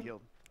and I shall be Miyang?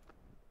 healed.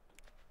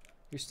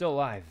 You're still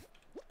alive.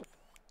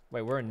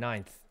 Wait, we're in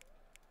 9th.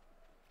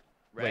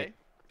 Ray? Wait.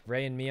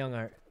 Ray and Myung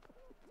are...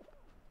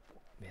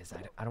 Miz,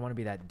 I don't want to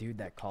be that dude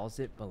that calls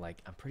it, but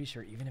like, I'm pretty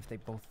sure even if they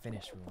both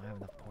finish, we won't have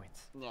enough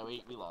points. Yeah,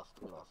 we lost.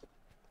 We lost.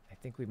 I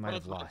think we might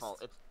have lost.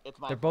 It's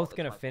my They're fault. both It's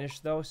gonna my fault. finish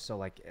though, so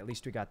like, at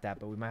least we got that,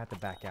 but we might have to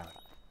back out.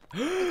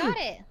 I got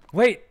it.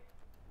 Wait!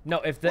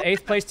 No, if the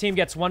 8th place team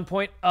gets 1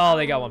 point... Oh,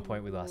 they got 1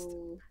 point. We lost.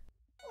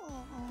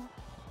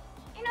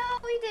 You know,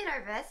 we did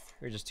our best.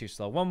 We're just too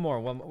slow. One more.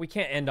 We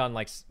can't end on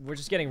like... We're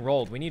just getting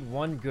rolled. We need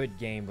one good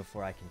game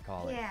before I can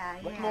call it. Yeah,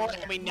 One yeah. more, yeah.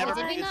 and we never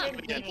Did we finished not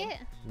it make again. it?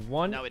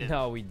 One? No, we didn't.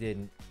 No, we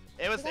didn't.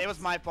 It was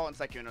my fault and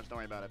Sykkuno's. Don't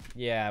worry about it.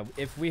 Yeah,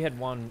 if we had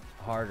won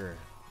harder,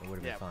 it would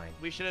have Yeah, been fine.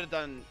 we should have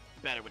done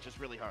better, which is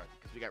really hard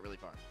because we got really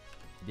far.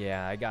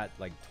 Yeah, I got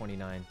like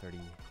 29, 30.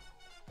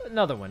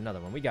 Another one.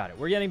 We got it.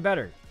 We're getting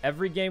better.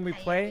 Every game we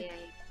play,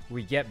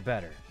 we get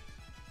better.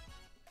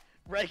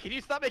 Ray, can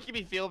you stop making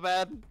me feel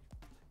bad?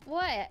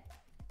 What?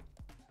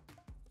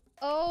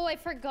 Oh, I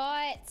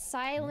forgot.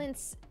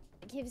 Silence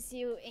gives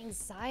you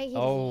anxiety.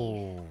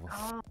 Oh.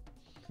 Oh,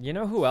 You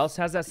know who else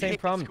has that same hate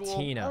problem? school.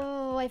 Tina.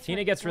 Oh, I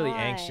Tina gets really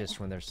forgot. anxious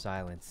when there's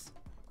silence.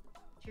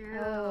 true.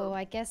 Oh,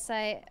 I guess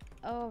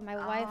Oh, my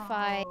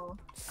Wi-Fi.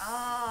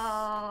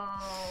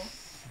 Oh.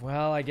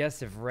 Well, I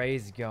guess if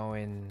Ray's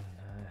going...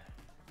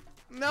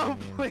 No, mean-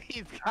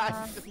 please,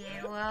 guys. Okay,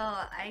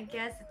 well, I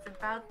guess it's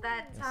about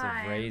that I guess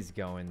time. if Ray's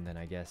going, then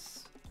I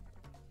guess...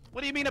 What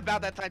do you mean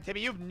about that time,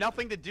 Timmy? You have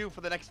nothing to do for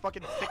the next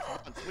fucking 6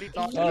 months. What are you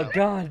talking Oh, about?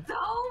 God.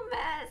 Don't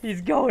mess.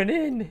 He's going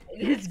in.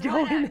 He's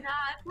going.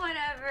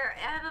 Whatever.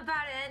 I'm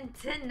about to end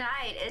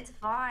tonight. It's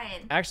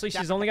fine. Actually,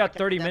 she's only got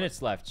 30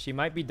 minutes left. She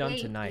might be done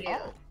Thank tonight. you.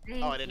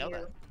 Thank Oh, I didn't know you.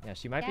 that. Yeah,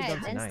 she might Yeah, be done it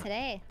ends tonight.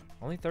 today.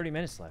 Only 30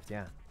 minutes left,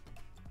 yeah.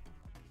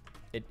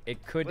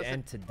 It could Listen.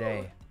 end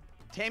today.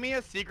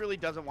 Tamia secretly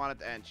doesn't want it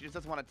to end. She just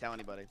doesn't want to tell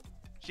anybody.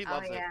 She Oh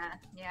loves it.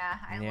 yeah,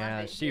 I love Yeah,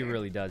 it. she here.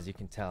 really does. You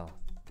can tell.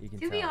 You can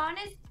To tell. be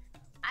honest,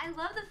 I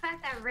love the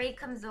fact that Ray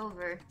comes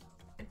over.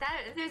 If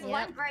there's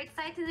one Yep. bright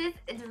side to this,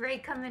 it's Ray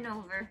coming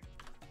over.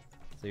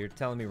 So you're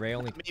telling me Ray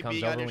only Me comes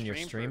being on over your when your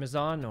stream stream for- is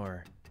on,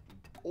 or?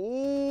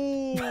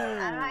 Ooh.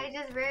 I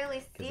just rarely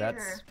see Because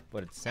that's her.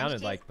 what it sounded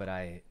she's- like, but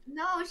I...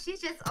 No, she's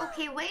just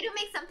okay. Way to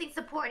make something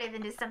supportive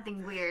into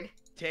something weird.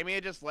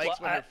 Tamia just likes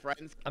Well, when her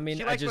friends. I mean,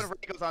 she I likes just... when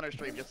Ray goes on her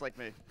stream, just like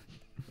me.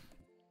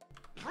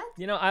 What?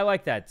 You know, I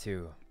like that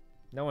too.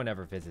 No one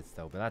ever visits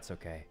though, but that's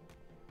okay.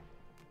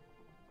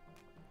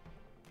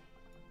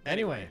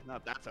 Anyway. No,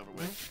 that's over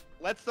with.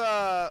 Let's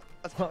Well,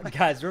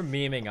 guys, we're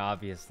memeing,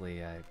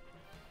 obviously.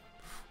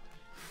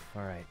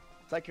 All right.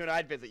 Sykkuno,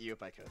 I'd visit you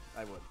if I could.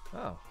 I would.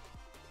 Oh.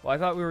 Well, I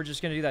thought we were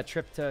just going to do that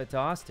trip to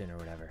Austin or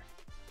whatever.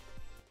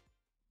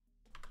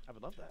 I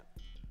would love that.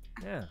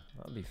 Yeah,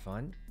 that'll be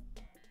fun.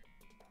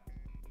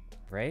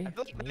 Ray? I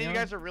feel like you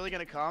guys are really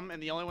going to come,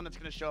 and the only one that's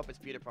going to show up is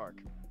Peter Park.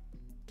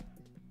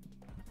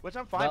 Which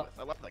I'm fine with.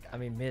 I love that guy. I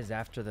mean, Miz,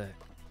 after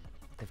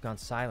they've gone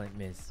silent,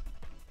 Miz.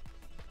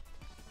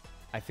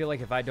 I feel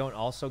like if I don't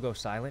also go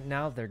silent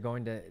now, they're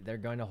going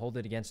to hold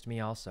it against me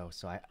also.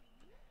 So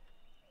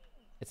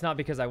it's not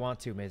because I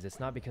want to, Miz. It's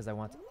not because I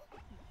want to.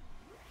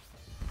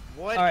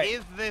 What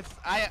is this?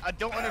 I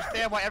don't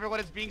understand why everyone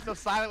is being so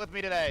silent with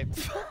me today.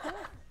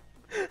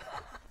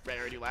 Ray,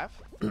 did you laugh?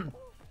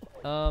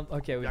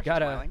 Okay, we've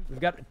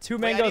got 2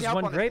 mangoes,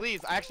 1 grape.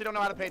 Please, I actually don't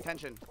know how to pay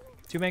attention.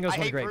 2 mangoes,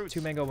 1 grape. Fruits.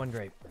 2 mango, 1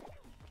 grape.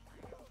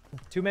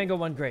 2 mango,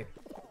 1 grape.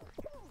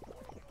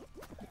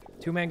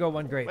 2 mango,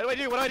 1 grape. What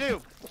do I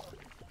do?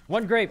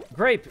 1 grape.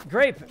 Grape.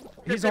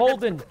 He's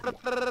holding.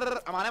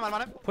 I'm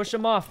on him. Push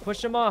him off.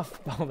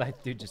 Oh,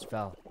 that dude just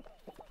fell.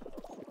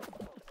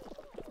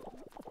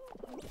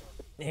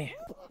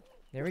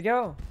 There we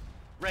go.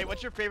 Ray,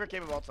 what's your favorite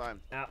game of all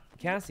time?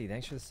 Cassie,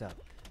 thanks for the sub.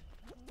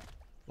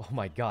 Oh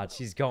my God,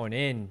 she's going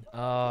in.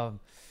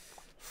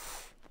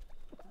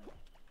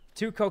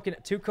 2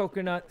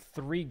 coconut,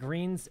 3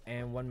 greens,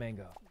 and 1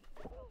 mango.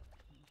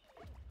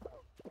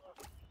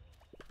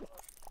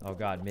 Oh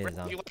God, Miz.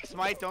 If you like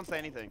Smite, don't say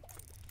anything.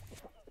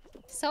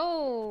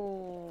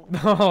 So.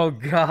 Oh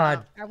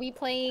God. Are we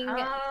playing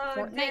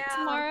Fortnite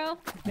tomorrow?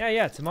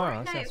 Yeah,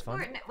 tomorrow. Fortnite, That sounds fun.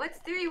 Fortnite. What's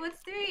 3?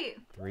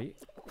 3?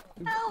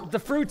 Oh. The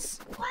fruits.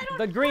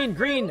 The green. Which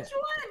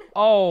one?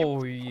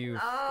 Oh, you.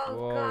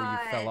 Oh, God.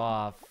 You fell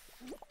off.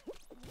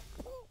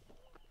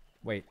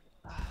 Wait.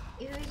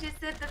 You just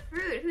said the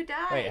fruit. Who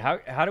died? Wait,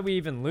 how do we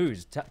even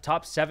lose?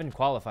 Top 7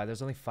 qualify.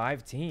 There's only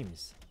 5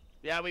 teams.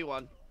 Yeah, we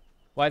won.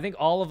 Well, I think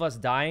all of us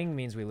dying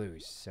means we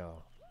lose.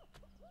 So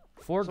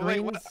 4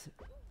 greens,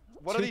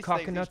 what 2 are these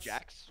coconuts, things,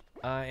 Jacks?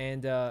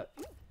 and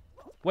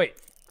wait,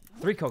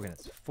 3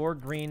 coconuts. 4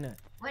 green.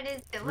 What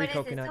is it? 3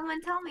 coconut.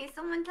 Someone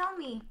tell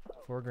me.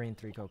 4 green,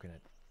 3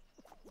 coconut.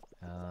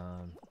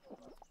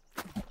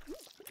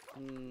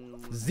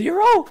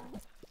 0?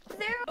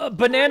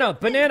 Banana.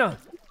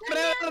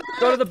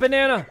 Go to the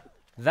banana.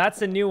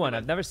 That's a new one.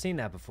 I've never seen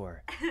that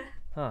before.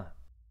 Huh.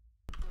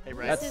 Hey,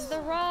 Ray. This is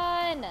the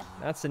run.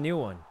 That's a new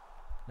one.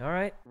 All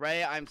right.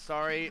 Ray, I'm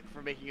sorry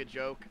for making a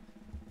joke.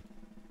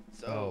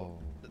 So,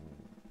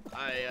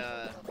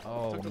 I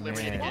took the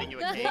liberty of getting you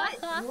a cake.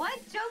 What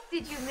joke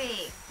did you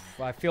make?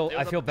 Well,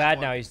 I feel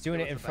bad now. He's doing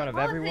it in front of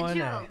everyone.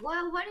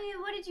 Well, what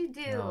did you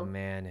do? Oh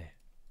man.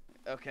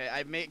 Okay,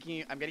 I'm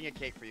getting a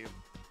cake for you.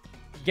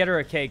 Get her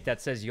a cake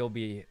that says you'll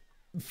be.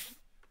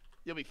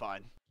 You'll be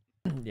fine.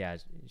 Yeah,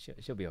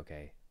 she'll be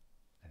okay.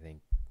 I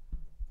think.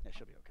 Yeah,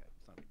 she'll be okay.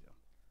 It's not a big deal.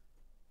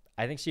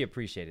 I think she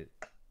appreciated.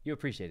 You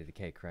appreciated the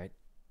cake, right?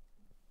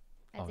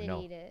 I did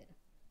eat it.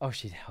 Oh,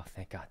 oh,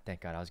 thank God.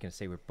 I was gonna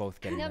say we're both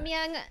getting. No,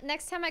 Myung,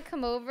 next time I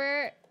come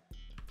over,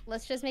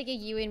 let's just make it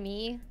you and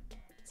me,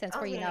 since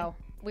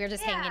we're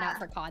just hanging out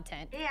for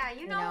content. Yeah,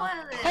 you know what?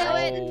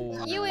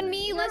 Oh. You and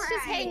me, let's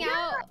just hang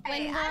out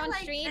when we're on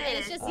stream, and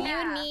it's just you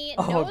and me.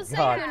 Oh, No God.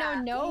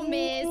 Sykkuno, no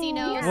Miz, you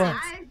know. Yeah,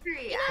 I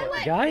agree. You know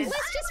what? Guys?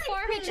 Let's just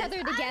farm each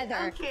other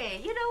together.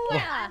 Okay, you know what?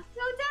 Yeah.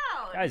 No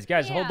doubt.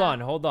 Guys, hold on.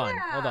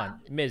 Yeah.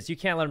 Miz, you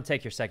can't let him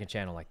take your second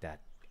channel like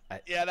that.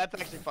 Yeah, that's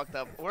actually fucked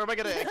up. Where am I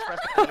gonna express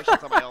my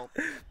emotions on my own?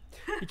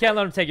 You can't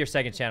let him take your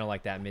second channel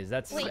like that, Miz.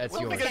 That's Wait, yours.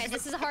 okay,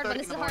 this is a hard one.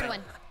 This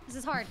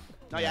is hard.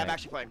 No, yeah, I'm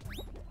actually playing.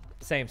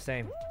 Same.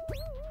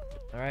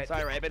 All right.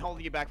 Sorry, Ray. I've been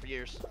holding you back for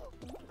years.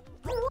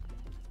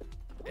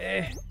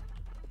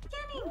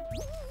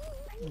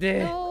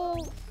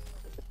 No.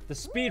 The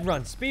speed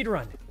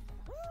run.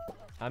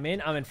 I'm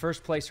in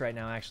first place right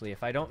now, actually.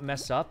 If I don't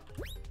mess up,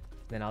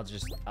 then I'll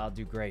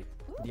do great.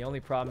 The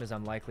only problem is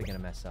I'm likely gonna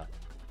mess up.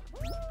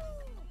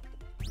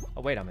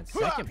 Oh wait, I'm in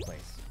second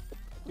place.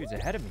 Dude's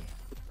ahead of me.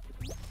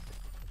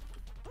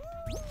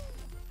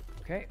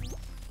 Okay.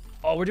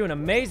 Oh, we're doing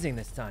amazing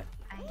this time.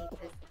 I hate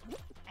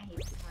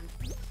this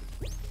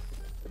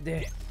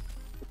one.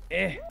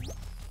 Alright,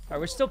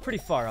 we're still pretty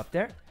far up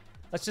there.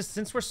 Let's just,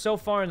 since we're so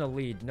far in the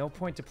lead, no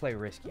point to play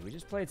risky. We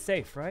just play it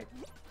safe, right?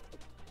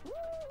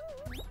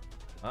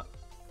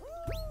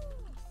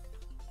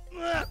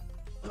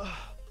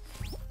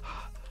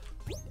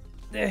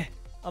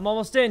 I'm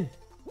almost in.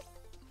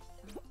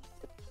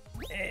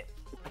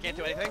 I can't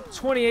do anything.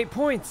 28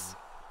 points.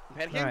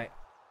 Panicking? All right.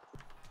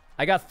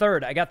 I got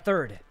third. All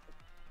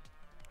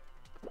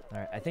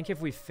right. I think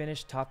if we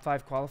finish top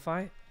 5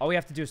 qualify, all we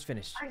have to do is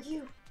finish. Are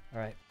you?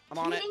 All right. I'm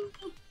on it.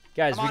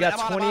 Guys, we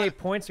got 28 it.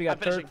 points. We got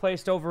third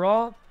placed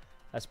overall.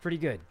 That's pretty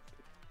good.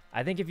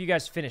 I think if you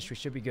guys finish, we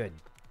should be good.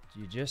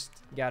 You just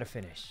got to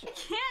finish. I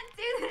can't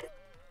do this.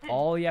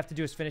 All you have to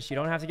do is finish. You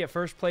don't have to get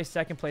first place,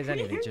 second place,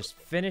 anything. Just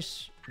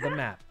finish the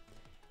map,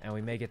 and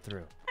we make it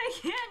through. I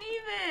can't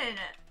even.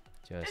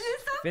 Just This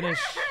is so finish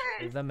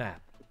hard. the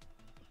map.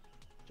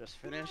 Just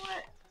finish.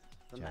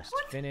 Just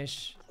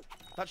finish.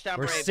 Touchdown,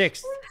 We're Braves.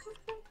 6th.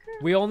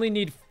 We only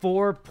need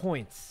 4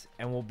 points,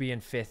 and we'll be in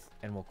 5th,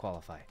 and we'll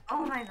qualify.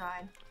 Oh my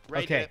god.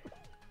 Right Okay. it.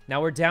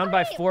 Now we're down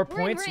by 4 we're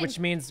points, in. which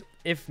means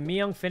if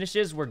Myung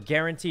finishes, we're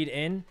guaranteed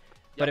in.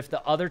 But if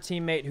the other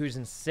teammate who's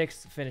in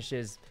 6th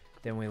finishes,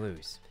 then we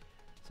lose.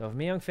 So if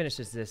Myung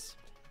finishes this,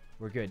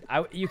 we're good.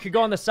 You could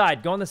go on the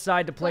side. Go on the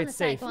side to play it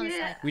safe.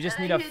 We just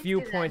need a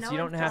few points. You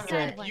don't have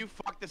to. You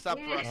fucked this up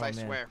for us, I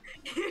swear.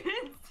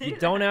 You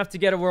don't have to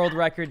get a world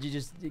record. You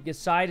just your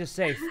side is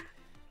safe.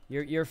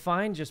 You're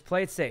fine. Just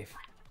play it safe.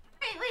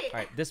 Wait. All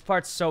right, this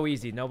part's so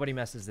easy. Nobody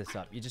messes this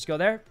up. You just go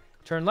there,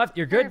 turn left.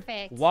 You're good.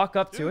 Perfect. Walk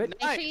up to it.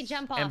 Make sure you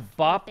jump off. And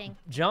bop,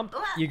 jump.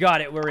 You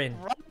got it. We're in.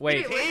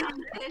 Wait.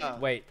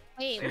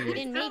 Wait, we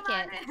didn't make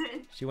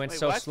it. She went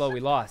so slow, we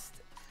lost.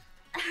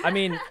 I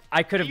mean,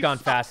 I could have gone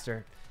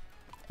faster.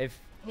 If.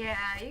 Yeah,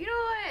 you know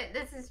what?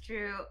 This is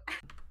true.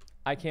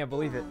 I can't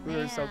believe it. We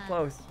were so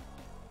close.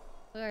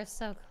 We were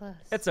so close.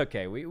 It's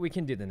okay. We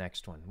can do the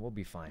next one. We'll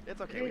be fine.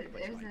 It's okay. We can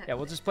play something. Yeah,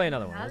 we'll just play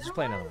another one. We'll just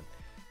play another one.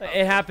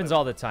 It happens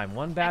all the time.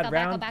 One bad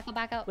round.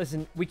 Back up.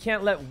 Listen, we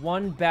can't let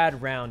one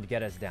bad round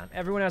get us down.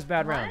 Everyone has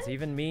bad rounds.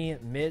 Even me,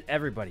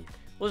 everybody.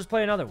 We'll just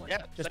play another one.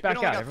 Yeah, just like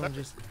back out. Everyone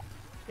just.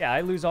 Yeah,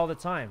 I lose all the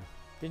time.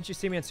 Didn't you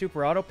see me in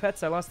Super Auto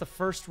Pets? I lost the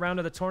first round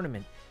of the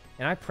tournament,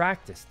 and I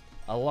practiced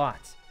a lot,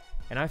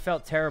 and I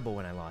felt terrible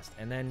when I lost.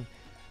 And then,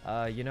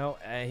 you know,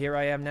 here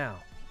I am now.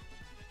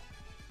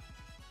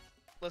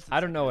 Listen, I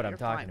don't know what I'm you're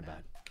talking fine, about.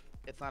 man.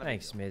 It's not a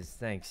Thanks, big deal. Miz.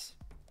 Thanks.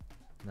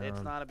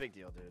 It's not a big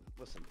deal, dude.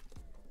 Listen.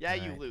 Yeah,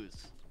 you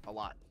lose. A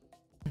lot.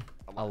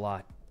 A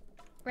lot.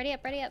 Ready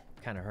up.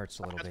 Kind of hurts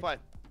a little Let's bit. play.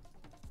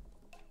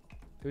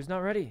 Who's not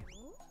ready?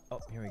 Oh,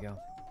 here we go.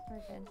 We're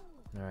good.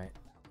 All right.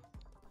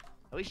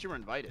 At least you were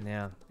invited.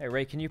 Yeah. Hey,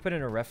 Ray, can you put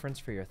in a reference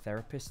for your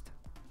therapist?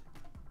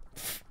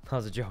 That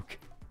was a joke.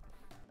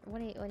 What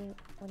do you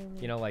mean?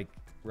 You know, like,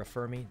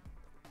 refer me?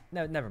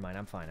 No, never mind.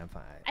 I'm fine.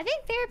 I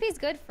think therapy's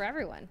good for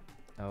everyone.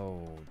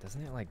 Oh,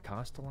 doesn't it, like,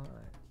 cost a lot?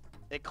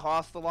 It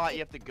costs a lot. You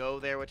have to go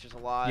there, which is a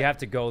lot. You have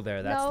to go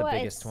there. That's the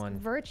biggest it's one.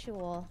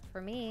 virtual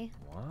for me.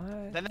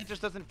 What? Then it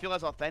just doesn't feel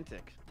as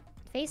authentic.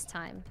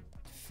 FaceTime.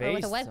 Or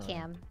with a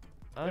webcam.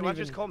 I Why don't don't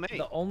you just call me?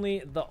 The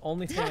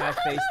only thing I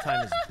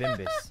FaceTime is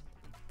Bimbus.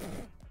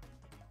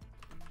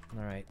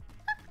 All right.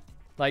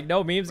 Like,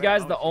 no memes,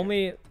 guys. The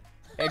only,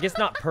 I guess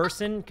not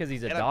person, because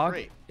he's a dog,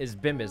 is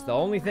Bimbus. The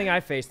only thing I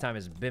FaceTime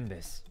is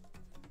Bimbus.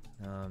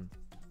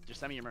 Just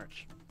send me your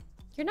merch.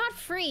 You're not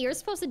free. You're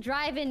supposed to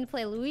drive in and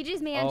play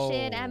Luigi's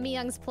Mansion at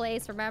Myung's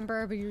place,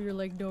 remember? But you're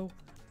like, no.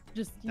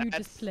 Just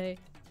play.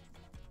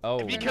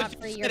 Oh. You're not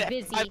free. You're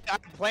busy. I'm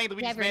playing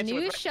Luigi's You have your Mansion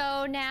new with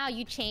show now.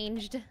 You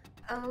changed.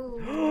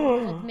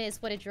 Oh.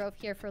 Miss would have drove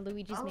here for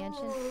Luigi's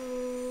Mansion.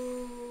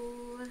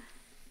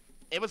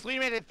 It was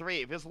Luigi's Mansion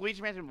 3. If it was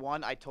Luigi's Mansion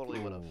 1, I totally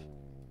would have.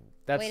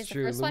 That's Wait, is the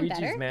true. first one Luigi's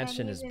better?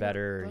 Mansion is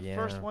better. The Yeah.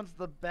 first one's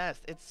the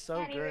best. It's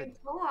so good.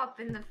 Co-op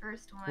in the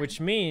first one. Which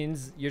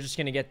means you're just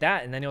gonna get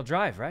that, and then you'll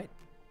drive, right?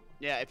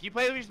 Yeah, if you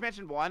play Luigi's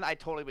Mansion 1, I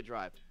totally would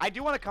drive. I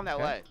do want to come to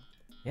LA.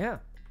 Yeah.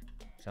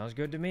 Sounds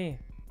good to me.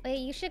 Wait,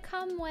 you should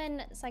come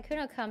when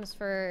Sykkuno comes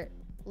for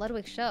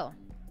Ludwig's show.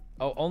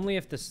 Oh, only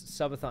if the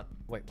subathon.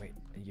 Wait.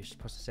 You're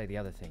supposed to say the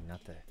other thing,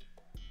 not the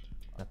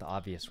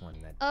obvious one.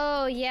 That.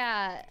 Oh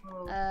yeah.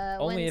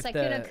 Only when if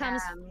Sykkuno the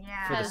comes for the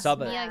because sub.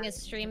 Myung is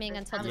streaming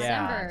until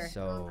Yeah. December.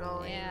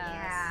 So.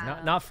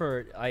 Yeah. Not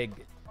for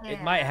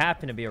It might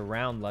happen to be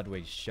around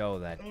Ludwig's show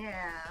that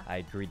I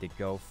agreed to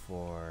go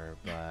for,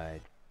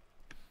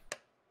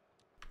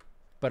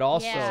 but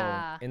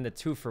also in the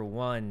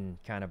 2-for-1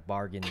 kind of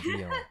bargain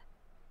deal.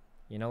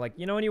 You know, like,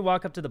 when you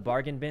walk up to the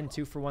bargain bin,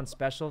 2-for-1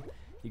 special,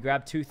 you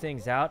grab 2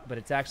 things out, but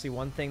it's actually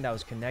one thing that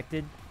was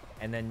connected,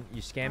 and then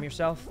you scam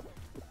yourself.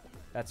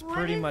 That's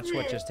pretty much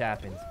what just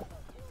happened.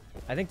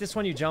 I think this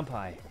one you jump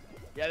high.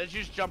 Yeah, you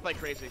just jump like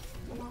crazy.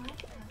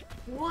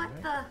 What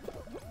the?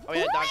 Oh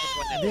yeah, Doc's just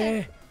went there.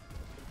 Yeah.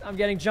 I'm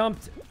getting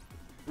jumped.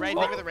 Right,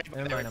 thank you for the rainbow.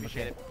 Never mind, I'm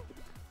okay.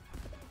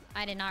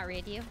 I did not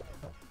read you.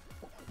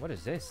 What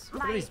is this?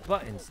 What do these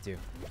buttons do?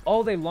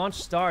 Oh, they launch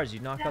stars. You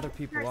knock other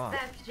people off.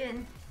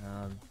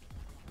 All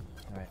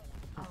right.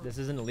 This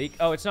isn't a leak.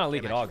 Oh, it's not a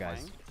leak at all,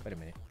 guys. Wait a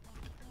minute.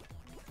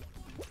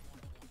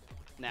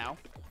 Now.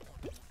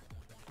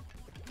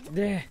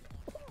 There.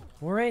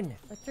 We're in.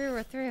 We're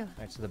through. All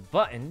right, so the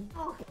button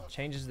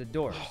changes the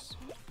doors.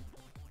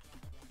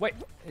 Wait,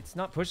 it's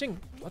not pushing?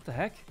 What the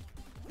heck?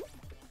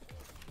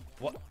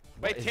 What?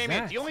 Wait,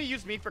 Tammy, do you only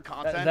use me for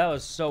content? That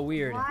was so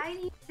weird. Why do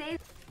you say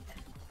that?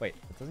 Wait,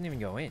 it doesn't even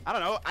go in. I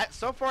don't know.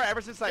 So far,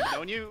 ever since I've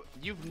known you,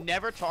 you've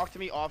never talked to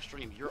me off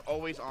stream. You're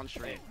always on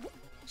stream.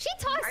 She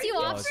talks to you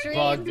off stream.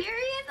 Bugged.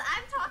 Serious?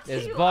 I've talked to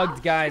It's you bugged,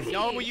 off guys. stream.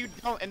 No, you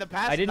don't. In the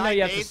past I didn't know 9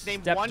 you have to days,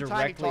 name step one directly.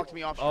 time you talked to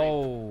me off stream.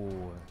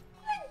 Oh.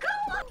 Go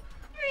on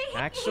stream.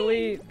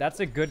 Actually, that's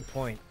a good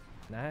point.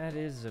 That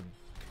is a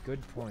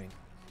good point.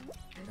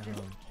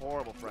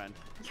 Horrible friend.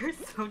 You're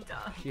so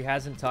dumb. She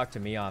hasn't talked to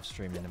me off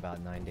stream in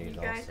about 9 days.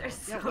 You guys also. are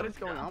so Yeah, what is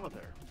going on with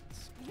her?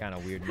 It's kind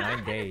of weird.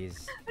 9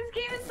 days. This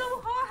game is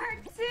so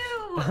hard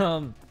too.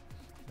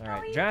 All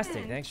right,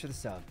 Drastic. Thanks for the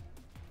sub.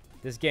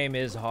 This game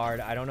is hard.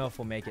 I don't know if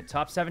we'll make it.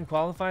 Top 7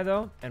 qualify,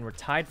 though, and we're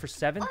tied for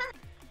 7th.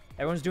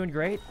 Everyone's doing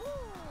great.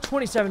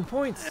 27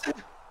 points. All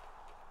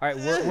right,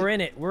 we're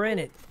in it. We're in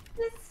it.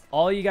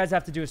 All you guys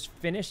have to do is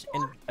finish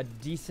in a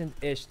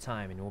decent-ish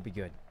time, and we'll be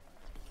good.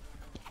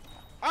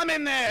 I'm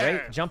in there.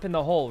 Ray, jump in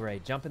the hole,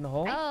 Ray. Jump in the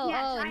hole.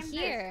 Oh, in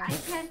here. I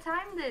can't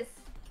time this.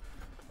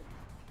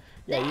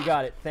 Yeah, you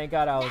got it. Thank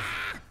God I was...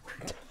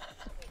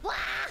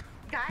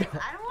 Guys,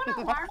 I don't want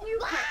to harm you,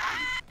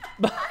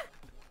 but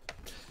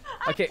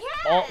Okay,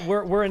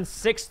 we're in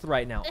 6th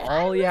right now.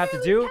 All you have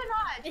to do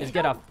is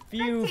get a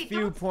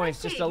few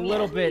points, just a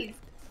little bit.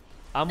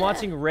 I'm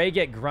watching Ray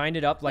get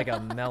grinded up like a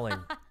melon.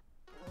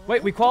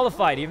 Wait, we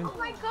qualified even. Oh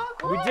my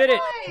God, we did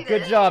it.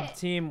 Good job,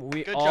 team.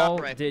 We all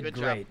did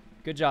great.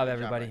 Good job,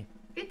 everybody.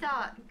 Good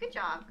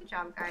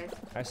job, guys.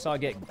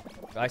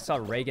 I saw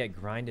Ray get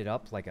grinded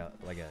up like a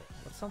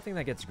what's something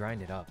that gets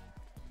grinded up?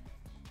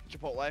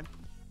 Chipotle.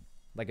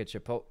 Like a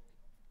chipotle.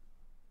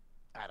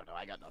 I don't know.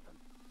 I got nothing.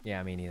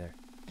 Yeah, me neither.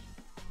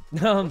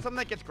 Something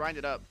that gets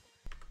grinded up.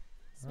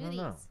 I don't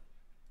know.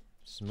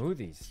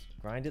 Smoothies.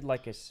 Grinded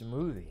like a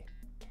smoothie.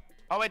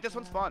 Oh wait, this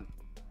one's fun.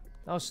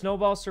 Oh,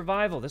 snowball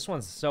survival. This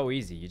one's so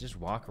easy. You just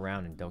walk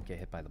around and don't get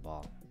hit by the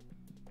ball.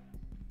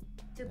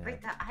 To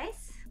break the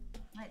ice?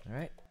 All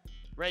right.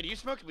 Ray, do you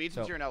smoke weed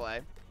since you're in LA?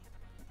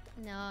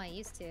 No, I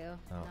used to.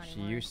 Oh, Not she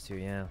anymore. used to,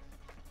 yeah.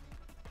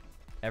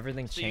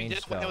 Everything So changed, you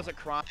did it when though. it was a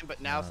crime, but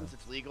now since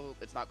it's legal,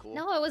 it's not cool?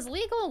 No, it was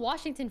legal in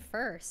Washington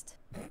first.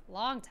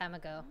 Long time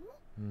ago.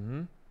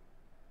 Mm-hmm.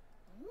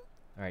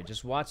 All right,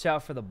 just watch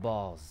out for the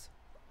balls.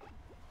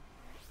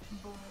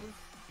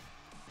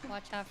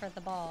 Watch out for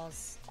the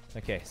balls.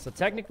 Okay, so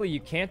technically you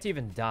can't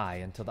even die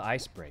until the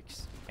ice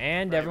breaks.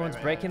 And everyone's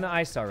breaking the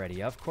ice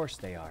already. Of course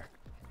they are.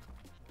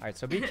 All right,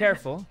 so be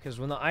careful, because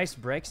when the ice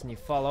breaks and you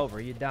fall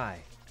over, you die.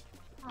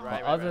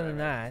 Other than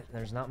that,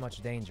 there's not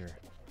much danger.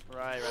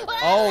 Right.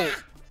 Oh!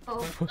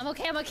 I'm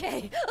okay, I'm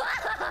okay.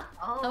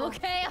 I'm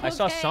okay, I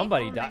saw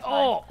somebody die.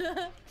 Oh!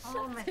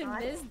 Oh my Did God.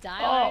 Miz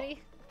die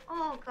already?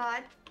 Oh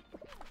God.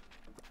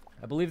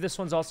 I believe this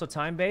one's also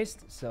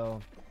time-based, so...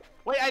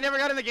 Wait, I never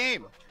got in the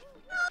game.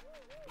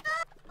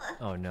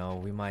 Oh no,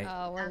 we might...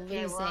 Oh, we're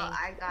Okay, losing. well,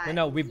 I got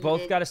No, we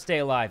both yeeted. got to stay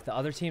alive. The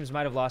other teams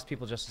might have lost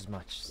people just as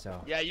much,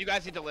 so... Yeah, you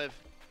guys need to live.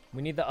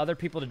 We need the other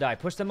people to die.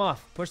 Push them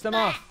off. Push them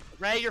off.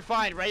 Ray, you're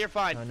fine. Ray, you're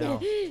fine. Oh no.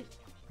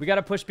 We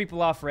gotta push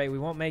people off, Ray. We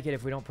won't make it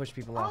if we don't push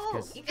people off. Oh,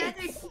 Cause... you guys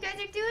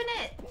are doing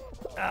it.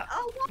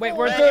 Wait,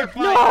 we're Ray, third. you're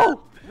fine.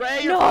 No!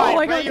 Ray, you're No, fine.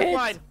 I got Ray, you're hit.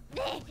 fine.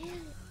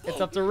 It's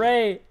up to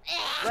Ray.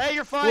 Ray,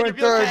 you're fine. We're You'll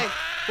be third. okay.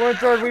 We're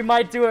third. We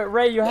might do it.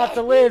 Ray, you have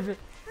to live.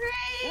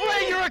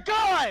 Ray, you're a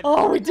god.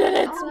 Oh, we did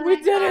it. Oh We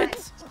my did God.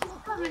 it.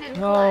 Coming in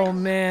Oh clutch.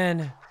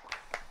 man.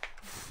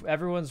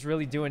 Everyone's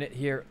really doing it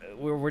here.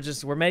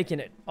 We're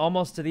making it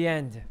almost to the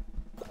end.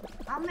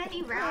 How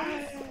many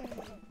rounds?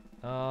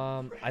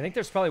 I think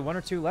there's probably 1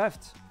 or 2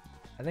 left.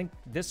 I think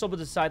this will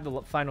decide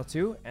the final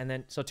 2, and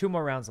then so 2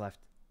 more rounds left,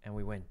 and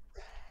we win.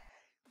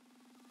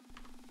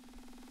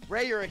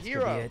 Ray, you're a Could be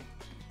hero. it.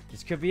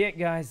 This could be it,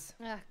 guys.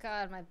 Oh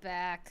God, my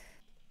back.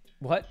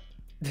 What?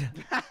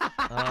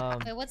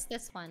 Wait, what's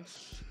this one?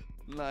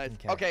 Nice.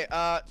 Okay.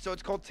 Okay, so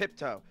it's called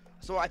tiptoe.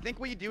 So I think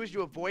what you do is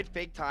you avoid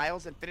fake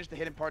tiles and finish the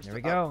hidden parts. There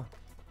we go.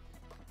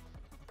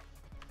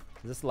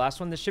 Is this the last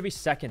one? This should be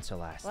second to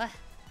last. What?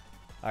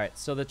 All right,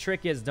 so the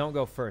trick is don't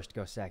go first,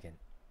 go second.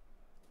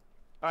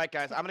 All right,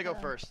 guys, I'm gonna go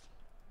first.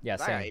 Yeah, I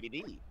got same.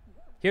 ADD.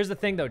 Here's the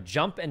thing, though.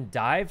 Jump and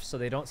dive so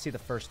they don't see the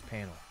first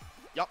panel.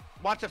 Yup.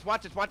 Watch this.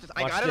 Watch this. Watch this.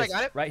 I Watch got it. I this.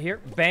 got it. Right here.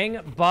 Bang,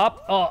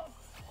 bop. Oh.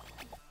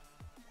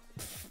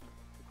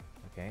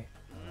 Okay.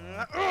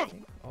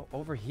 Oh,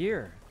 over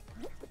here.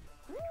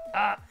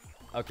 Ah.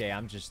 Okay,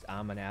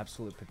 I'm an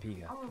absolute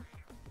papiga. Oh,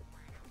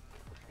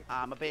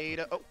 I'm a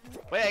beta. Oh,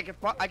 wait.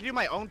 I can do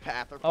my own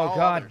path or Oh, follow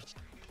God. others.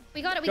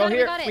 We got it, we Go got it,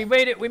 here. we got it. We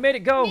made it. We made it.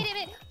 Go. We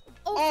made it.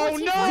 Oh,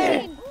 14, no!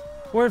 14.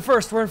 We're in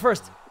first. We're in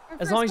first. We're As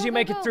first. long as Go, you go,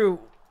 make go. it through.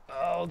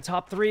 Oh,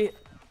 top 3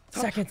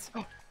 seconds.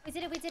 We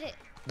did it, we did it.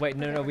 Wait,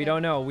 no, Okay, we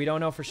don't know. We don't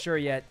know for sure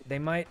yet. They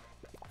might.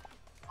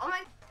 oh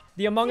my.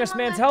 The Among The Us Among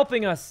man's Us.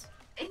 helping us.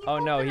 He Oh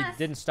no, helping he us.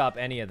 didn't stop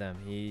any of them.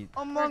 He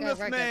We're Among good, Us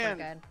we're good, man.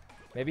 we're good.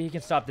 maybe he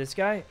can stop this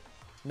guy.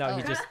 No,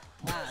 he Oh. just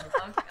Wow.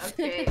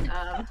 Okay.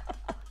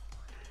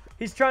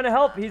 he's trying to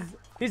help.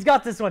 He's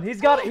got this one. He's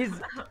got it. He's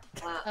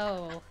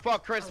Oh.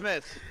 Fuck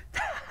Christmas.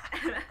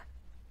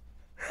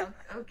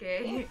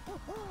 Okay.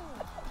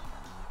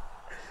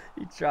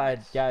 he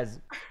tried, guys.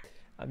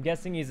 I'm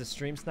guessing he's a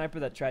stream sniper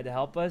that tried to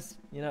help us.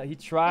 You know, he Hey,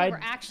 tried. we're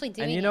actually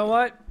doing And you it. know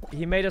what?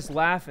 He made us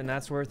laugh, and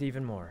that's worth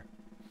even more.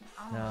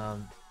 Oh,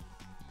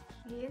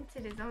 he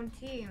entered his own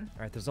team.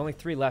 All right, there's only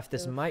 3 left.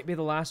 This Oof. might be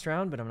the last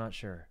round, but I'm not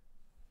sure.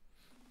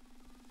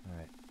 All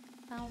right,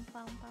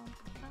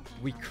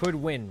 we could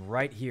win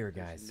right here,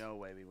 There's guys. no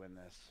way we win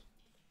this.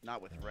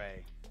 Not with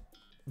Ray.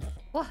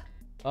 What?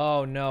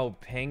 Oh no,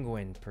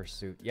 penguin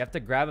pursuit. You have to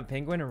grab a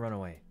penguin and run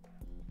away.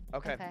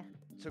 Okay. Okay.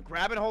 So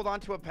grab and hold on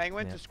to a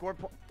penguin Yeah. to score.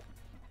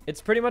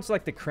 It's pretty much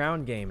like the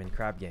crown game in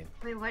Crab Game.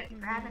 Wait, what?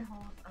 Grab and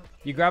hold. Okay.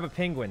 You grab a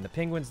penguin. The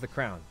penguin's the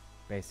crown.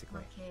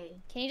 basically. Okay.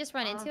 Can you just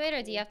run into it,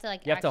 or do you have to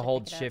like? You have to actually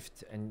hold pick it up?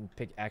 shift and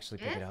actually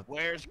pick it up.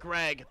 Where's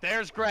Greg?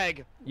 There's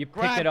Greg. You pick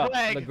Grab it up.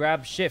 Greg.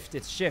 Grab shift.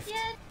 It's shift.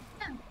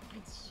 Yeah.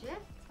 It's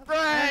shift.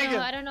 Greg!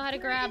 I don't know how to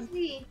grab.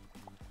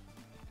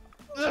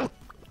 Ugh.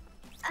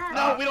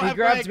 No, we don't He have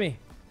grabs Greg. me.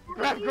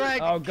 Grab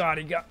Greg. Oh god,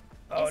 he got.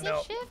 Oh Is no.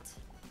 it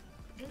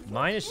shift?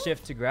 Mine is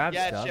shift to grab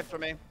Yeah, stuff. it's shift for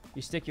me.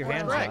 You stick your Oh,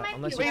 hands Greg. out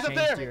unless Wait, you he's up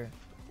change there. your.